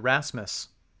old. It's Erasmus.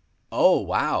 Oh,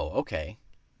 wow. Okay.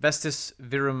 Vestis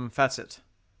virum facit.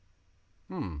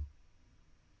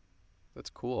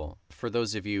 That's cool. For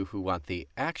those of you who want the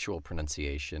actual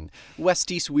pronunciation,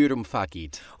 Westis virum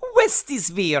facit.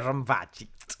 Vestis virum facit.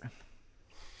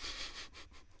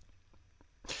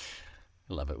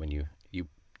 I love it when you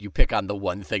pick on the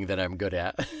one thing that I'm good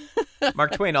at.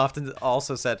 Mark Twain often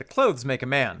also said, "Clothes make a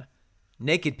man.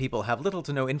 Naked people have little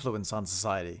to no influence on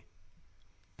society."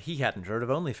 He hadn't heard of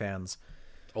OnlyFans.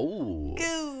 Oh.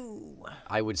 Go.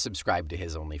 I would subscribe to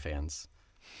his OnlyFans.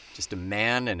 Just a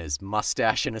man and his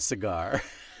mustache and a cigar.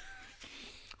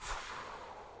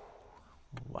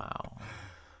 Wow.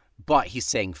 But he's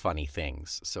saying funny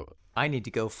things, so... I need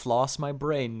to go floss my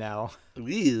brain now.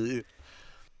 Ew.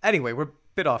 Anyway, we're a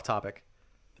bit off topic.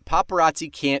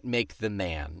 Paparazzi can't make the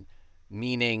man.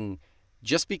 Meaning,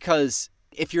 just because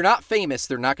if you're not famous,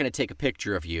 they're not going to take a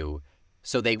picture of you,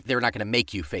 so they're not going to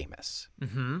make you famous.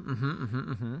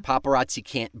 Paparazzi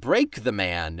can't break the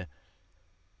man.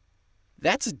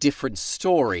 That's a different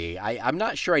story. I'm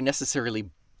not sure I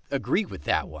necessarily agree with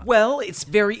that one. Well, it's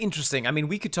very interesting. I mean,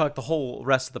 we could talk the whole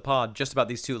rest of the pod just about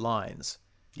these two lines.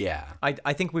 Yeah.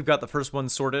 I think we've got the first one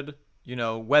sorted. You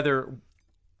know, whether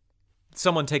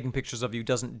someone taking pictures of you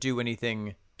doesn't do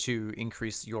anything to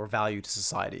increase your value to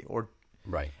society.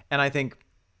 Right. And I think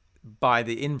by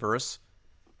the inverse,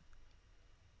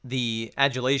 the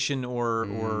adulation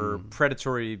or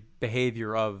predatory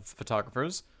behavior of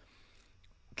photographers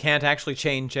can't actually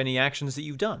change any actions that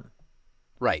you've done.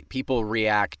 Right. People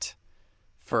react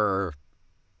for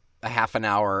a half an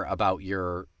hour about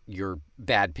your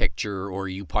bad picture, or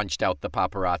you punched out the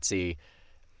paparazzi.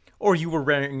 Or you were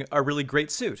wearing a really great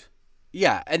suit.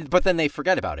 Yeah, but then they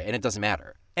forget about it, and it doesn't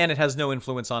matter. And it has no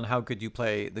influence on how good you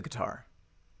play the guitar.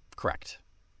 Correct.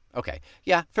 Okay.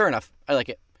 Yeah, fair enough. I like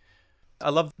it. I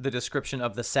love the description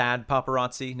of the sad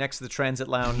paparazzi. Next to the transit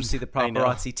lounge, see the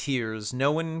paparazzi tears.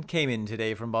 No one came in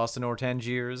today from Boston or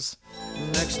Tangiers.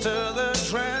 Next to the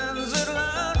transit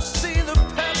lounge, see the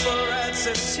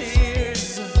paparazzi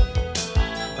tears.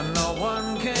 No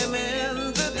one came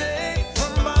in today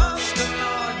from Boston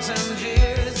or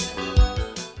Tangiers.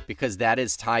 Because that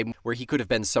is time where he could have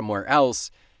been somewhere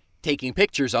else taking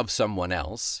pictures of someone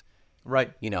else.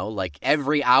 Right. You know, like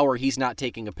every hour he's not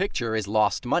taking a picture is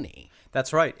lost money.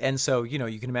 That's right. And so, you know,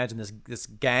 you can imagine this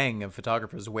gang of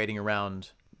photographers waiting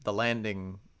around the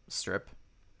landing strip.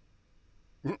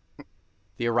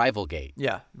 The arrival gate.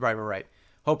 Yeah, right.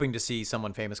 Hoping to see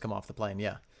someone famous come off the plane,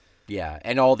 yeah. Yeah,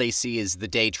 and all they see is the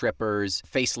day trippers,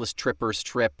 faceless trippers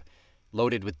trip,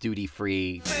 loaded with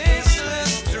duty-free.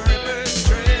 Faceless trippers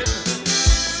trip,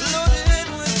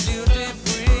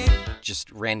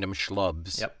 just random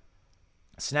schlubs. Yep.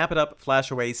 Snap it up,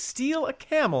 flash away, steal a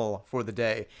camel for the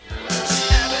day.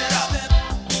 Snap it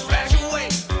up, flash away,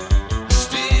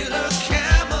 steal a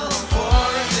camel for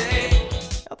a day.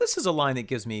 Now, this is a line that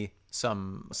gives me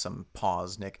some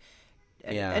pause, Nick.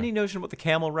 Yeah. Any notion what the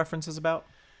camel reference is about?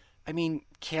 I mean,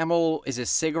 Camel is a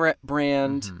cigarette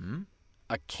brand. Mm-hmm.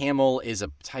 A camel is a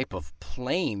type of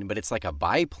plane, but it's like a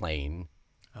biplane.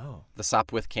 Oh. The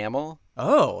Sopwith Camel?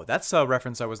 Oh, that's a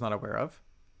reference I was not aware of.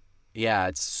 Yeah,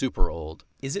 it's super old.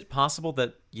 Is it possible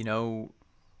that,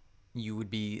 you would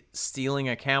be stealing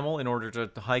a camel in order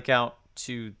to hike out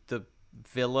to the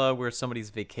villa where somebody's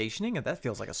vacationing? And that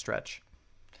feels like a stretch.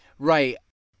 Right.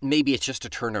 Maybe it's just a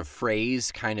turn of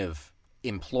phrase kind of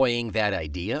employing that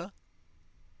idea.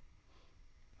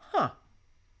 Huh.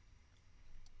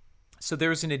 So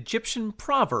there's an Egyptian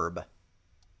proverb.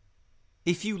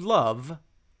 If you love,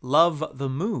 love the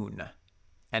moon.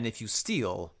 And if you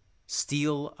steal,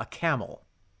 steal a camel.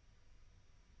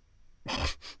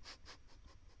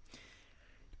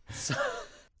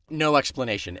 No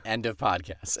explanation. End of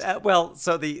podcast. Well,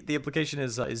 so the implication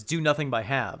is do nothing by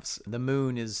halves. The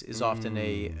moon is often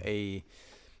a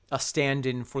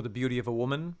stand-in for the beauty of a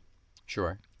woman,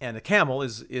 Sure. and the camel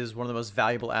is one of the most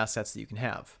valuable assets that you can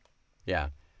have. Yeah.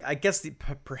 I guess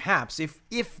perhaps if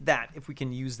we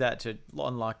can use that to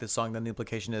unlock this song, then the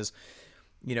implication is,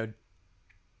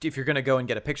 if you're gonna go and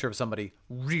get a picture of somebody,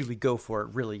 really go for it.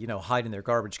 Really, hide in their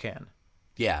garbage can.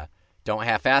 Yeah. Don't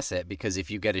half-ass it, because if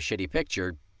you get a shitty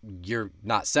picture, you're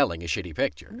not selling a shitty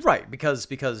picture. Right, because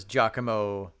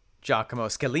Giacomo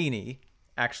Scalini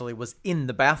actually was in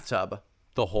the bathtub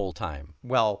The whole time.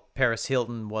 while Paris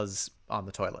Hilton was on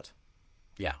the toilet.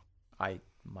 Yeah.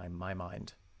 My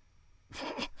mind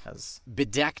has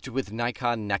Bedecked with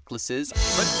Nikon necklaces.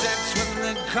 Bedecked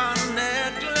with Nikon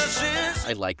necklaces.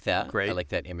 I like that. Great. I like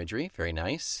that imagery. Very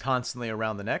nice. constantly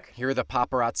around the neck. Here are the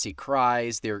paparazzi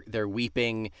cries. They're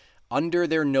weeping. Under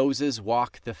their noses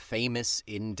walk the famous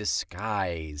in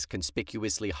disguise,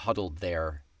 conspicuously huddled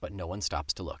there, but no one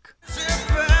stops to look.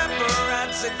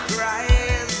 Paparazzi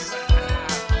cries.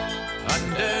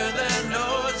 Under their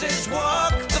noses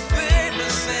walk the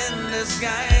famous in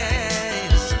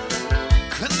disguise.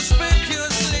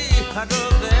 Conspicuously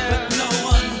huddled there,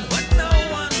 but no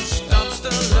one stops to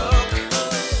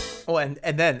look. Oh, and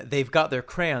then they've got their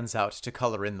crayons out to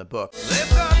color in the book. They've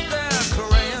got their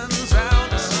crayons out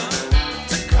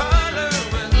to color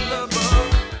in the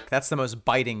book. That's the most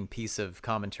biting piece of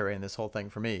commentary in this whole thing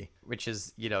for me, which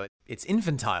is, it's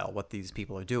infantile what these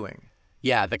people are doing.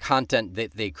 Yeah, the content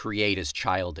that they create is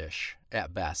childish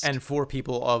at best. And for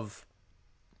people of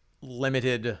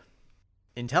limited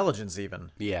intelligence even.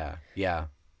 yeah, yeah.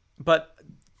 But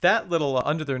that little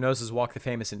under their noses walk the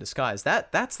famous in disguise,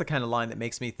 that's the kind of line that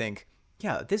makes me think,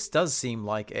 yeah, this does seem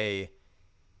like a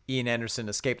Ian Anderson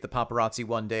escaped the paparazzi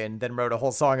one day and then wrote a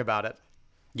whole song about it.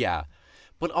 Yeah.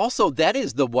 But also, that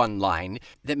is the one line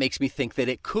that makes me think that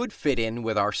it could fit in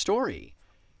with our story.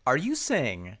 Are you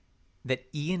saying that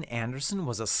Ian Anderson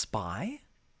was a spy?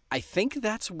 I think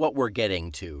that's what we're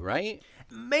getting to, right?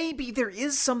 Maybe there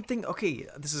is something. Okay,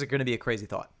 this is going to be a crazy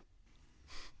thought.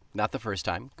 Not the first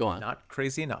time. Go on. Not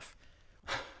crazy enough.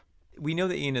 We know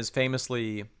that Ian is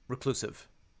famously reclusive.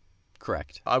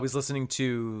 Correct. I was listening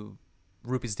to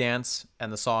Rupee's Dance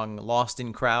and the song Lost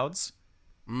in Crowds.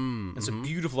 It's a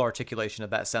beautiful articulation of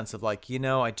that sense of like,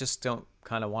 I just don't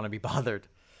kind of want to be bothered.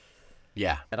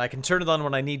 Yeah. And I can turn it on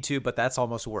when I need to, but that's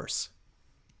almost worse.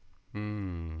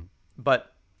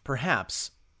 But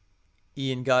perhaps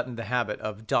Ian got in the habit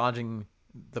of dodging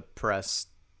the press,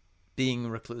 being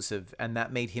reclusive, and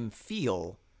that made him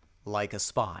feel like a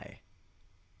spy.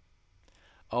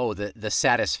 Oh, the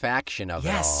satisfaction of it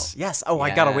all. Yes. Oh,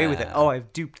 I got away with it. Yeah. Oh,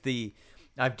 I've duped the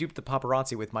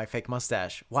paparazzi with my fake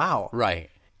mustache. Wow. Right.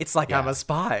 It's like I'm Yeah. a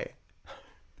spy.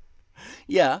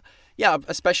 Yeah. Yeah,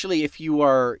 especially if you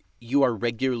are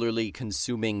regularly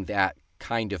consuming that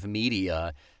kind of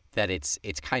media, that it's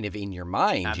kind of in your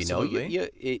mind, Absolutely.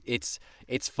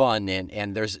 It's fun,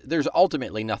 and there's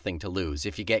ultimately nothing to lose.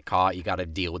 If you get caught, you got to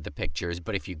deal with the pictures,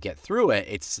 but if you get through it,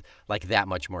 it's like that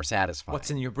much more satisfying.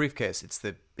 What's in your briefcase? It's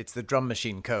the drum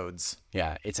machine codes.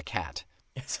 Yeah, it's a cat.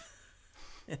 It's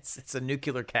a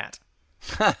nuclear cat.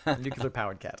 A nuclear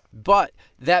powered cat. But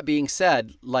that being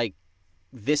said, like,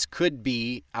 this could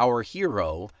be our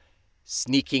hero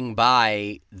sneaking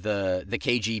by the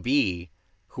KGB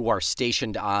who are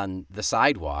stationed on the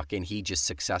sidewalk, and he just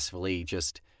successfully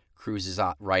just cruises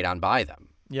right on by them.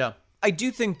 Yeah. I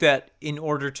do think that in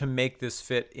order to make this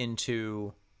fit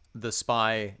into the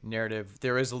spy narrative,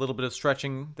 there is a little bit of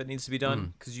stretching that needs to be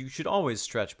done, because you should always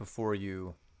stretch before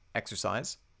you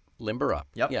exercise. limber up.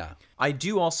 Yep. Yeah. I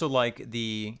do also like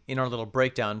in our little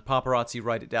breakdown, paparazzi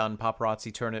write it down,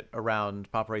 paparazzi turn it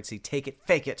around, paparazzi take it,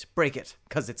 fake it, break it,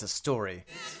 because it's a story.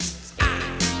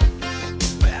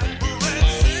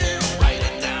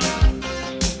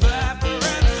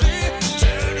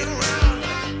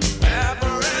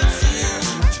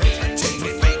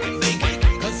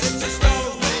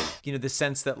 You know, the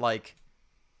sense that, like,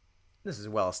 this is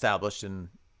well established in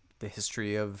the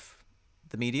history of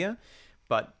the media,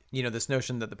 but, you know, this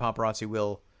notion that the paparazzi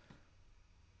will,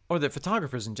 or the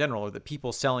photographers in general, or the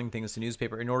people selling things to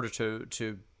newspaper in order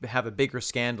to have a bigger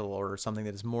scandal or something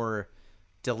that is more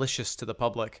delicious to the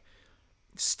public,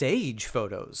 stage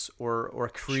photos or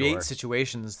create Sure.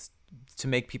 situations to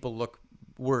make people look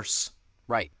worse.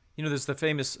 Right. You know, there's the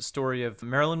famous story of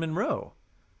Marilyn Monroe,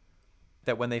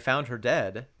 that when they found her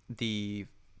dead, the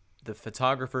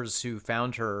photographers who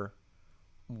found her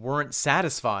weren't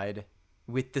satisfied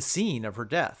with the scene of her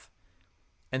death,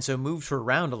 and so moved her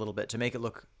around a little bit to make it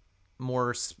look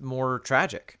more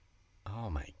tragic. Oh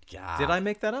my God. Did I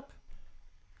make that up?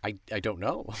 I don't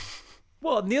know.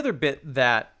 Well, and the other bit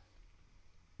that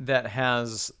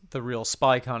has the real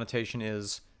spy connotation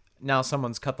is now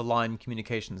someone's cut the line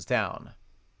communications down.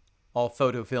 All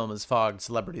photo film is fogged,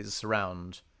 celebrities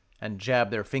surround and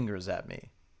jab their fingers at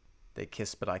me. They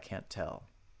kiss, but I can't tell.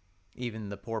 Even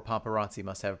the poor paparazzi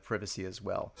must have privacy as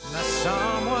well. Now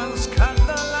someone's cut the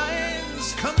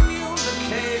lines,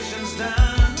 communications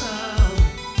down.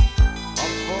 A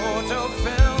photo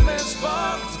film is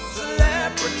fogged,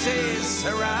 celebrities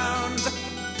surround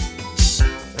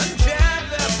and jab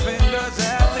their fingers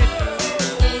at me.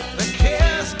 They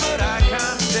kiss, but I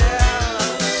can't tell.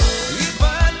 Even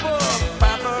poor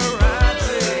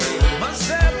paparazzi must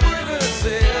have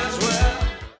privacy as well.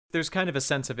 There's kind of a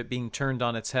sense of it being turned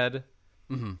on its head,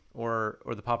 or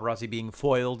the paparazzi being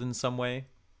foiled in some way.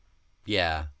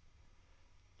 Yeah.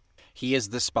 He is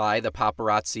the spy. The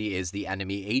paparazzi is the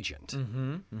enemy agent.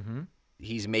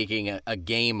 He's making a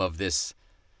game of this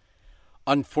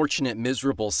unfortunate,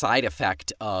 miserable side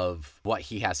effect of what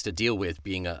he has to deal with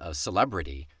being a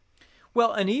celebrity.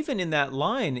 Well, and even in that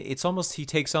line, it's almost he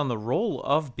takes on the role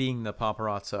of being the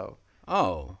paparazzo.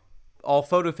 Oh. All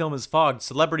photo film is fogged,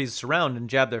 celebrities surround and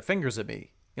jab their fingers at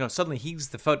me. You know, suddenly he's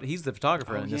the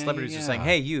photographer, and the yeah, celebrities yeah, are saying, yeah.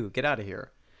 "Hey, you, get out of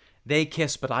here." They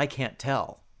kiss, but I can't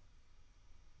tell.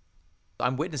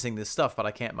 I'm witnessing this stuff, but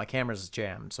I can't. My camera's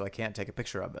jammed, so I can't take a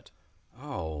picture of it.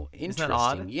 Oh, interesting. that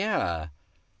odd? Yeah.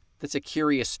 That's a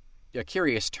curious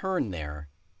turn there.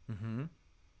 Mm-hmm.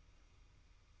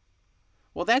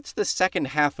 Well, that's the second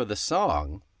half of the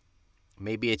song.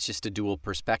 Maybe it's just a dual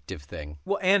perspective thing.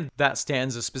 Well, and that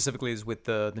stanza specifically is with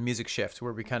the music shift,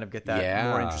 where we kind of get that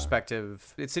more Yeah.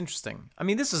 introspective. It's interesting. I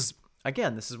mean, this is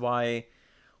why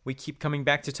we keep coming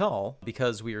back to Tull,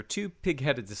 because we are too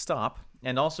pig-headed to stop,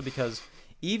 and also because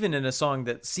even in a song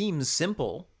that seems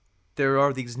simple, there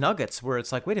are these nuggets where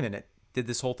it's like, wait a minute, did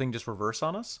this whole thing just reverse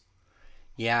on us?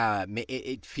 Yeah,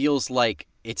 it feels like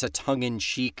it's a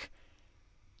tongue-in-cheek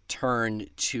turn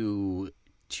to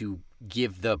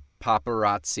give the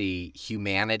paparazzi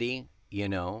humanity, you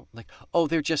know? Like, oh,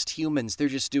 they're just humans. They're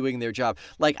just doing their job.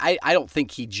 Like, I don't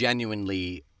think he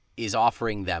genuinely is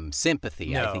offering them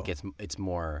sympathy. No. I think it's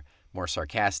more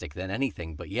sarcastic than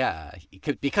anything. But yeah,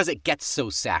 because it gets so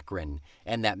saccharine,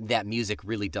 and that music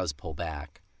really does pull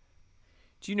back.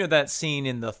 Do you know that scene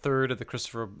in the third of the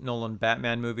Christopher Nolan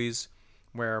Batman movies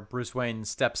where Bruce Wayne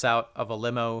steps out of a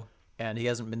limo and he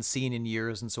hasn't been seen in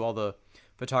years, and so all the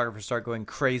photographers start going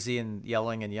crazy and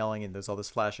yelling, and there's all this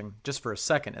flashing just for a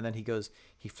second, and then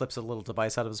he flips a little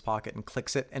device out of his pocket and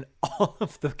clicks it, and all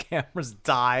of the cameras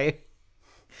die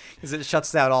because it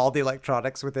shuts down all the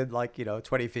electronics within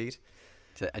 20 feet.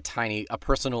 It's a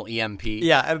personal EMP.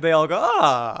 Yeah, and they all go,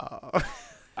 oh.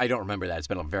 I don't remember that. It's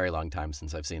been a very long time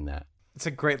since I've seen that. It's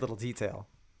a great little detail.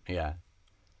 Yeah.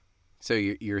 So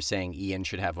you're saying Ian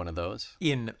should have one of those?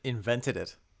 Ian invented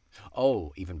it.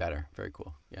 Oh, even better. Very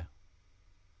cool. Yeah.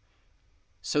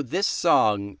 So this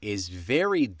song is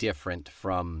very different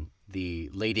from the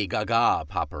Lady Gaga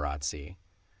paparazzi.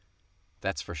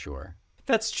 That's for sure.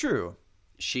 That's true.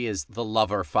 She is the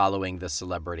lover following the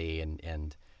celebrity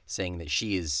and saying that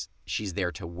she's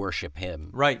there to worship him.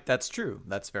 Right, that's true.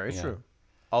 That's very Yeah. true.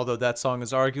 Although that song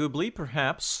is arguably,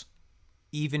 perhaps,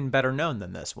 even better known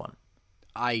than this one.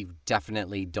 I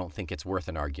definitely don't think it's worth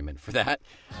an argument for that.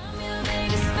 I'm your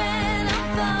biggest fan,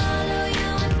 I'll follow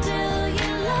you until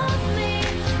you love me.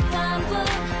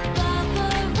 Paparazzi,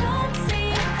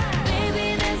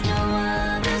 baby, there's no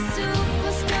other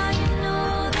superstar you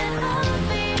know that I'll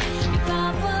be.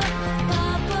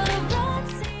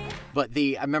 Paparazzi. But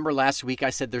I remember last week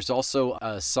I said there's also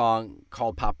a song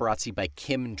called Paparazzi by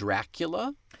Kim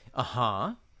Dracula.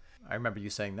 Uh-huh. I remember you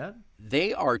saying that.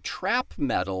 They are trap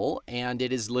metal, and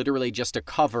it is literally just a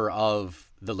cover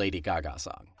of the Lady Gaga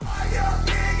song.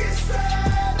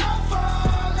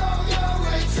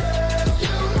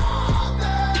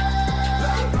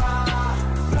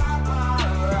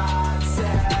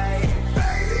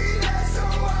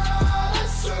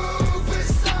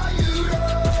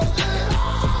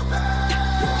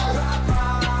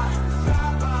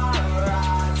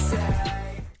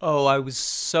 Oh, I was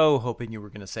so hoping you were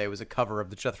going to say it was a cover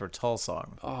of the Jethro Tull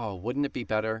song. Oh, wouldn't it be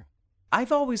better?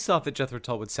 I've always thought that Jethro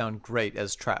Tull would sound great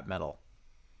as trap metal.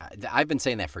 I've been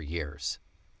saying that for years.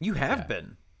 You have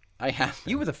been. I have.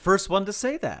 You were the first one to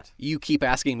say that. You keep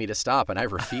asking me to stop, and I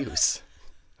refuse.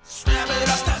 Snap it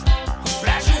up,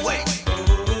 flash away.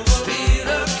 Speed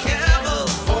a camel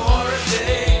for a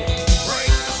day. Break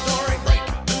the story, break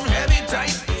and heavy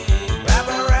tight.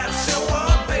 Paparazzi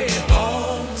won't be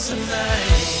home tonight.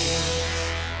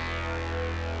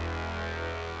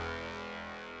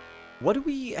 What do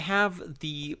we have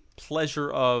the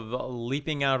pleasure of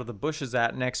leaping out of the bushes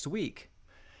at next week?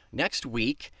 Next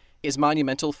week is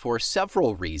monumental for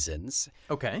several reasons.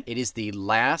 Okay. It is the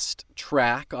last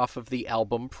track off of the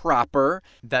album proper.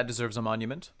 That deserves a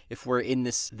monument. If we're in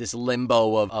this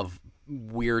limbo of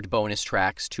weird bonus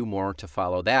tracks, 2 more to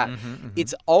follow that.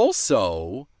 It's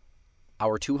also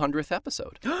our 200th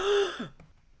episode.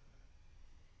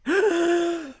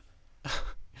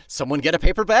 Someone get a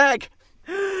paper bag.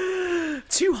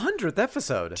 200th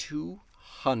episode.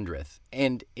 200th.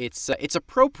 And it's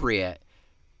appropriate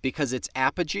because it's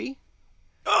apogee,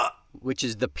 which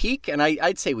is the peak. And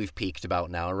I'd say we've peaked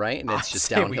about now, right? And it's just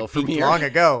downhill from here. Long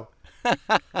ago.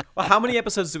 Well, how many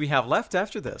episodes do we have left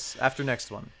after this? After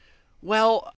next one?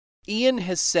 Well, Ian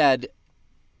has said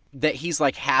that he's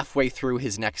like halfway through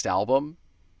his next album.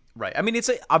 Right. I mean,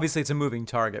 obviously it's a moving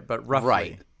target, but roughly.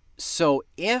 Right. So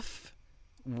if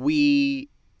we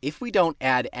don't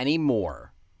add any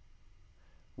more,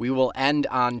 we will end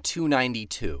on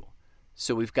 292.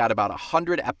 So we've got about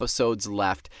 100 episodes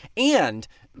left and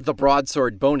the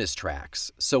Broadsword bonus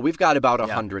tracks. So we've got about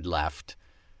 100 left,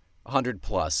 100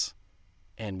 plus.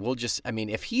 And we'll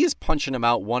if he is punching them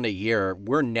out one a year,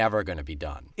 we're never going to be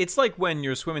done. It's like when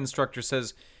your swim instructor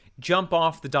says, jump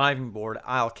off the diving board,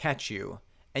 I'll catch you.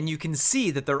 And you can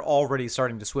see that they're already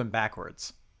starting to swim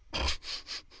backwards.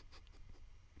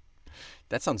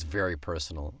 That sounds very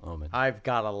personal, Omen. I've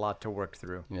got a lot to work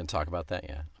through. You going to talk about that?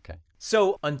 Yeah, okay.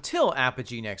 So until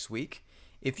Apogee next week,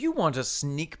 if you want to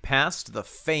sneak past the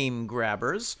fame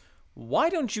grabbers, why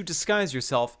don't you disguise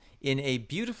yourself in a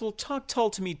beautiful Talk Tull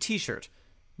to Me t-shirt?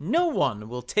 No one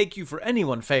will take you for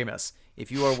anyone famous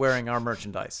if you are wearing our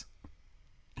merchandise.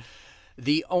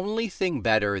 The only thing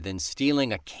better than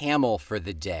stealing a camel for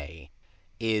the day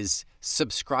is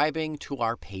subscribing to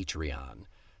our Patreon.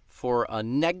 For a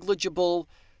negligible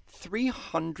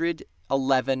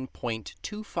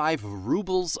 311.25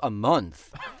 rubles a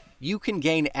month, you can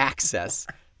gain access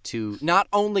to not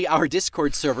only our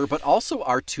Discord server, but also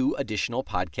our 2 additional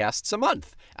podcasts a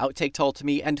month, Outtake Tull to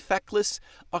Me and Feckless,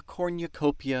 a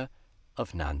cornucopia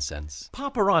of nonsense.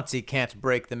 Paparazzi can't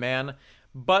break the man,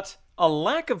 but a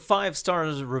lack of 5-star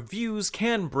reviews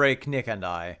can break Nick and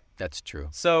I. That's true.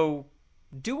 So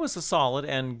do us a solid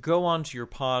and go on to your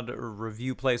pod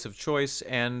review place of choice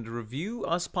and review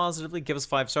us positively. Give us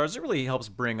 5 stars. It really helps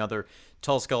bring other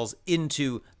Tull Skulls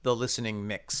into the listening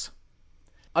mix.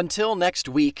 Until next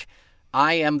week,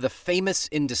 I am the famous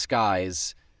in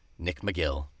disguise, Nick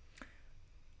McGill.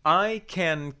 I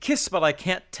can kiss but I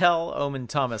can't tell, Omen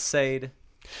Thomas Sade.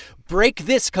 Break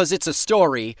this 'cause it's a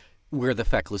story. We're the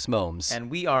Feckless Momes. And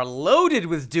we are loaded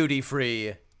with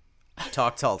duty-free.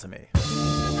 Talk Tull to Me.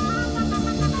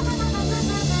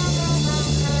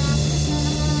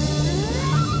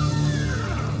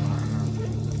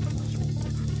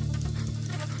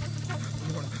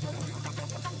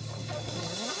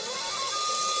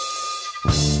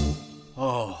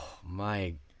 Oh,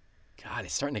 my God,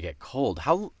 it's starting to get cold.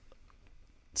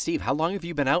 Steve, how long have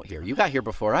you been out here? You got here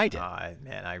before I did.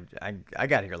 Man, I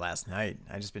got here last night.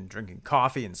 I just been drinking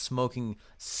coffee and smoking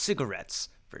cigarettes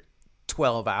for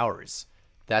 12 hours.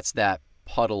 That's that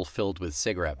puddle filled with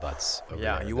cigarette butts. Over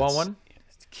Yeah, there. you want one?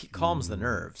 It calms the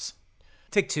nerves.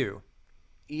 Take 2.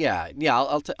 Yeah.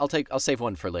 I'll save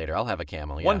one for later. I'll have a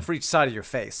Camel. Yeah. One for each side of your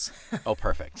face. Oh,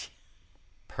 perfect.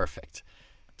 Perfect.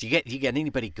 Do you get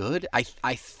anybody good? I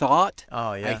thought.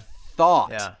 Oh, yeah. I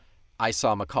thought. Yeah. I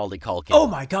saw Macaulay Culkin. Oh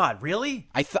my God! Really?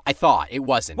 I thought it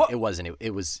wasn't. What? It wasn't.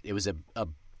 It was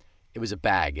It was a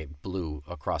bag. It blew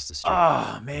across the street. Oh,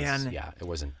 It was- man. yeah, it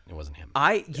wasn't him.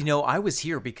 I was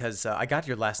here because I got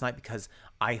here last night because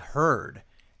I heard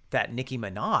that Nicki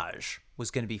Minaj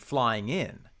was going to be flying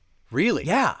in. Really?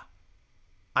 Yeah.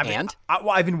 I mean, And?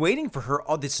 I've been waiting for her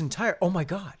all this entire. Oh my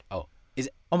God. Oh, is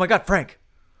Frank.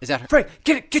 that her? Frank,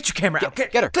 get your camera out.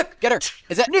 Get her. Look. Get her.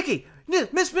 Is that Nikki?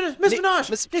 Miss Minaj.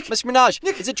 Miss Nikki.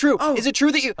 Minaj? Is it true? Oh. Is it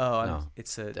true that you? Oh, no.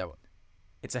 it's That,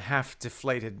 a half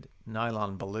deflated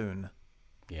nylon balloon,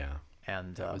 yeah.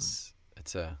 and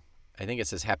I think it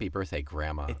says "Happy Birthday,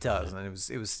 Grandma." it does, and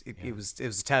it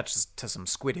was attached to some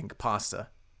squid ink pasta.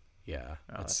 Yeah,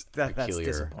 it's that's peculiar.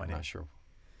 disappointing. I'm not sure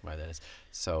why that is.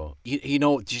 So you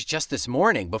know, just this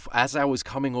morning, as I was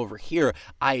coming over here,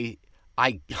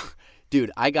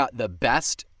 dude, I got the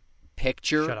best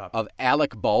picture Shut up. of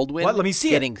Alec Baldwin. What? Let me see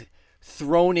it. getting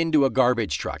thrown into a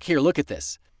garbage truck. Here, look at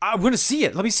this. I want to see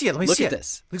it. Let me see it. Let me Look see at it.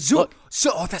 this. Zoom. Look.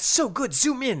 So, that's so good.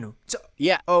 Zoom in.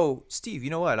 Yeah. Oh, Steve, you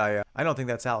know what? I don't think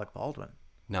that's Alec Baldwin.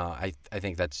 No, I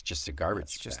think that's just a garbage.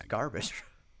 It's just bag. garbage.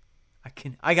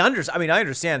 I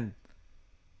understand.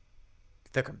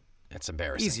 It's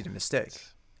embarrassing. Easy to mistake.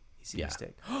 Easy to Yeah.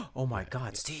 mistake. Oh my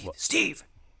God, Steve. What- Steve.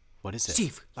 What is it?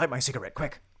 Steve, light my cigarette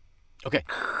quick. Okay.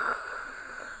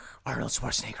 Arnold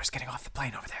Schwarzenegger's getting off the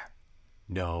plane over there.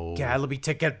 No. Yeah, let me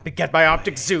get my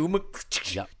optic zoom.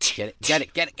 Yep. Get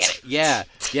it. Yeah.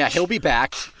 He'll be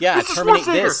back. Yeah. Terminate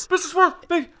this. Mrs.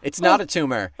 Schwarzenegger. It's not a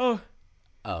tumor. Oh,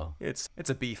 Oh. it's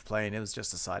a beef plane. It was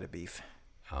just a side of beef.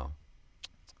 Oh.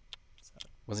 It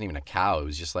wasn't even a cow. It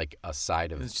was just like a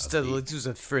side of. It was just of it beef. was a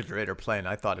refrigerator plane.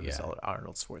 I thought it was Yeah.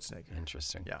 Arnold Schwarzenegger.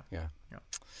 Interesting. Yeah. Yeah. Yeah.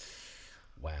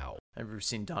 Wow. Have you ever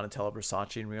seen Donatella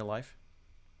Versace in real life?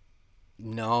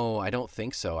 No, I don't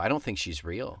think so. I don't think she's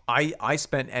real. I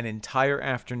spent an entire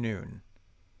afternoon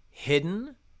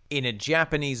hidden in a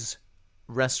Japanese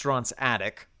restaurant's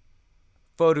attic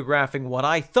photographing what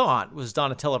I thought was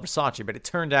Donatella Versace, but it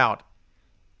turned out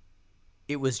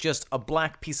it was just a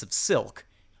black piece of silk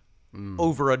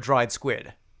over a dried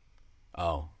squid.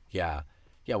 Oh, yeah.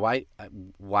 Yeah, why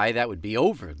that would be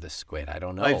over the squid, I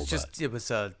don't know.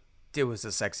 It was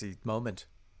a sexy moment.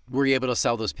 Were you able to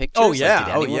sell those pictures? Oh Like, yeah,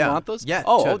 did anyone want those? Yeah.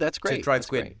 Oh, that's great. To Dried That's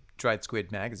Squid, great. Dried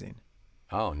Squid magazine.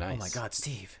 Oh, nice. Oh my God,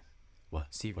 Steve. What?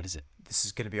 Steve, What is it? This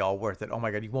is going to be all worth it. Oh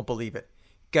my God, you won't believe it.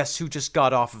 Guess who just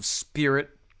got off of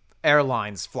Spirit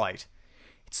Airlines flight?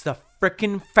 It's the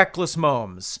frickin' Feckless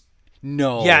Momes.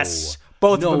 No. Yes,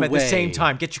 both No of them at the way. same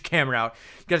time. Get your camera out.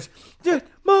 Get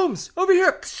Momes over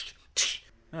here.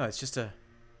 No, it's just a.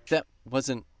 That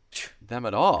wasn't them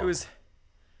at all.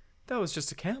 That was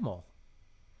just a camel.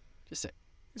 just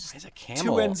a camel.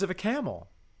 Two ends of a camel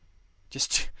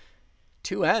Just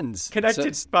two ends. connected So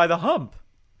it's by the hump.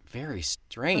 very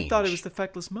strange. I thought it was the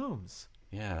Feckless Momes.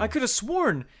 Yeah. I could have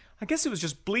sworn. I guess it was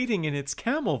just bleating in its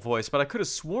camel voice, but I could have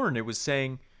sworn it was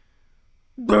saying.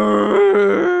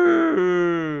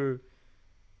 "Brrr."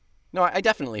 No, I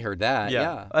definitely heard that.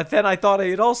 Yeah. Then I thought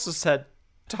it also said,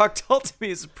 "Talk to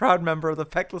me is a proud member of the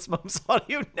Feckless Moms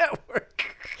Audio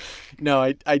Network." No,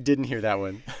 I didn't hear that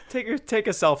one. Take a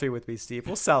selfie with me, Steve.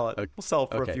 We'll sell it. We'll sell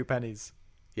it for Okay. a few pennies.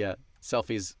 Yeah.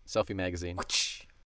 Selfie magazine.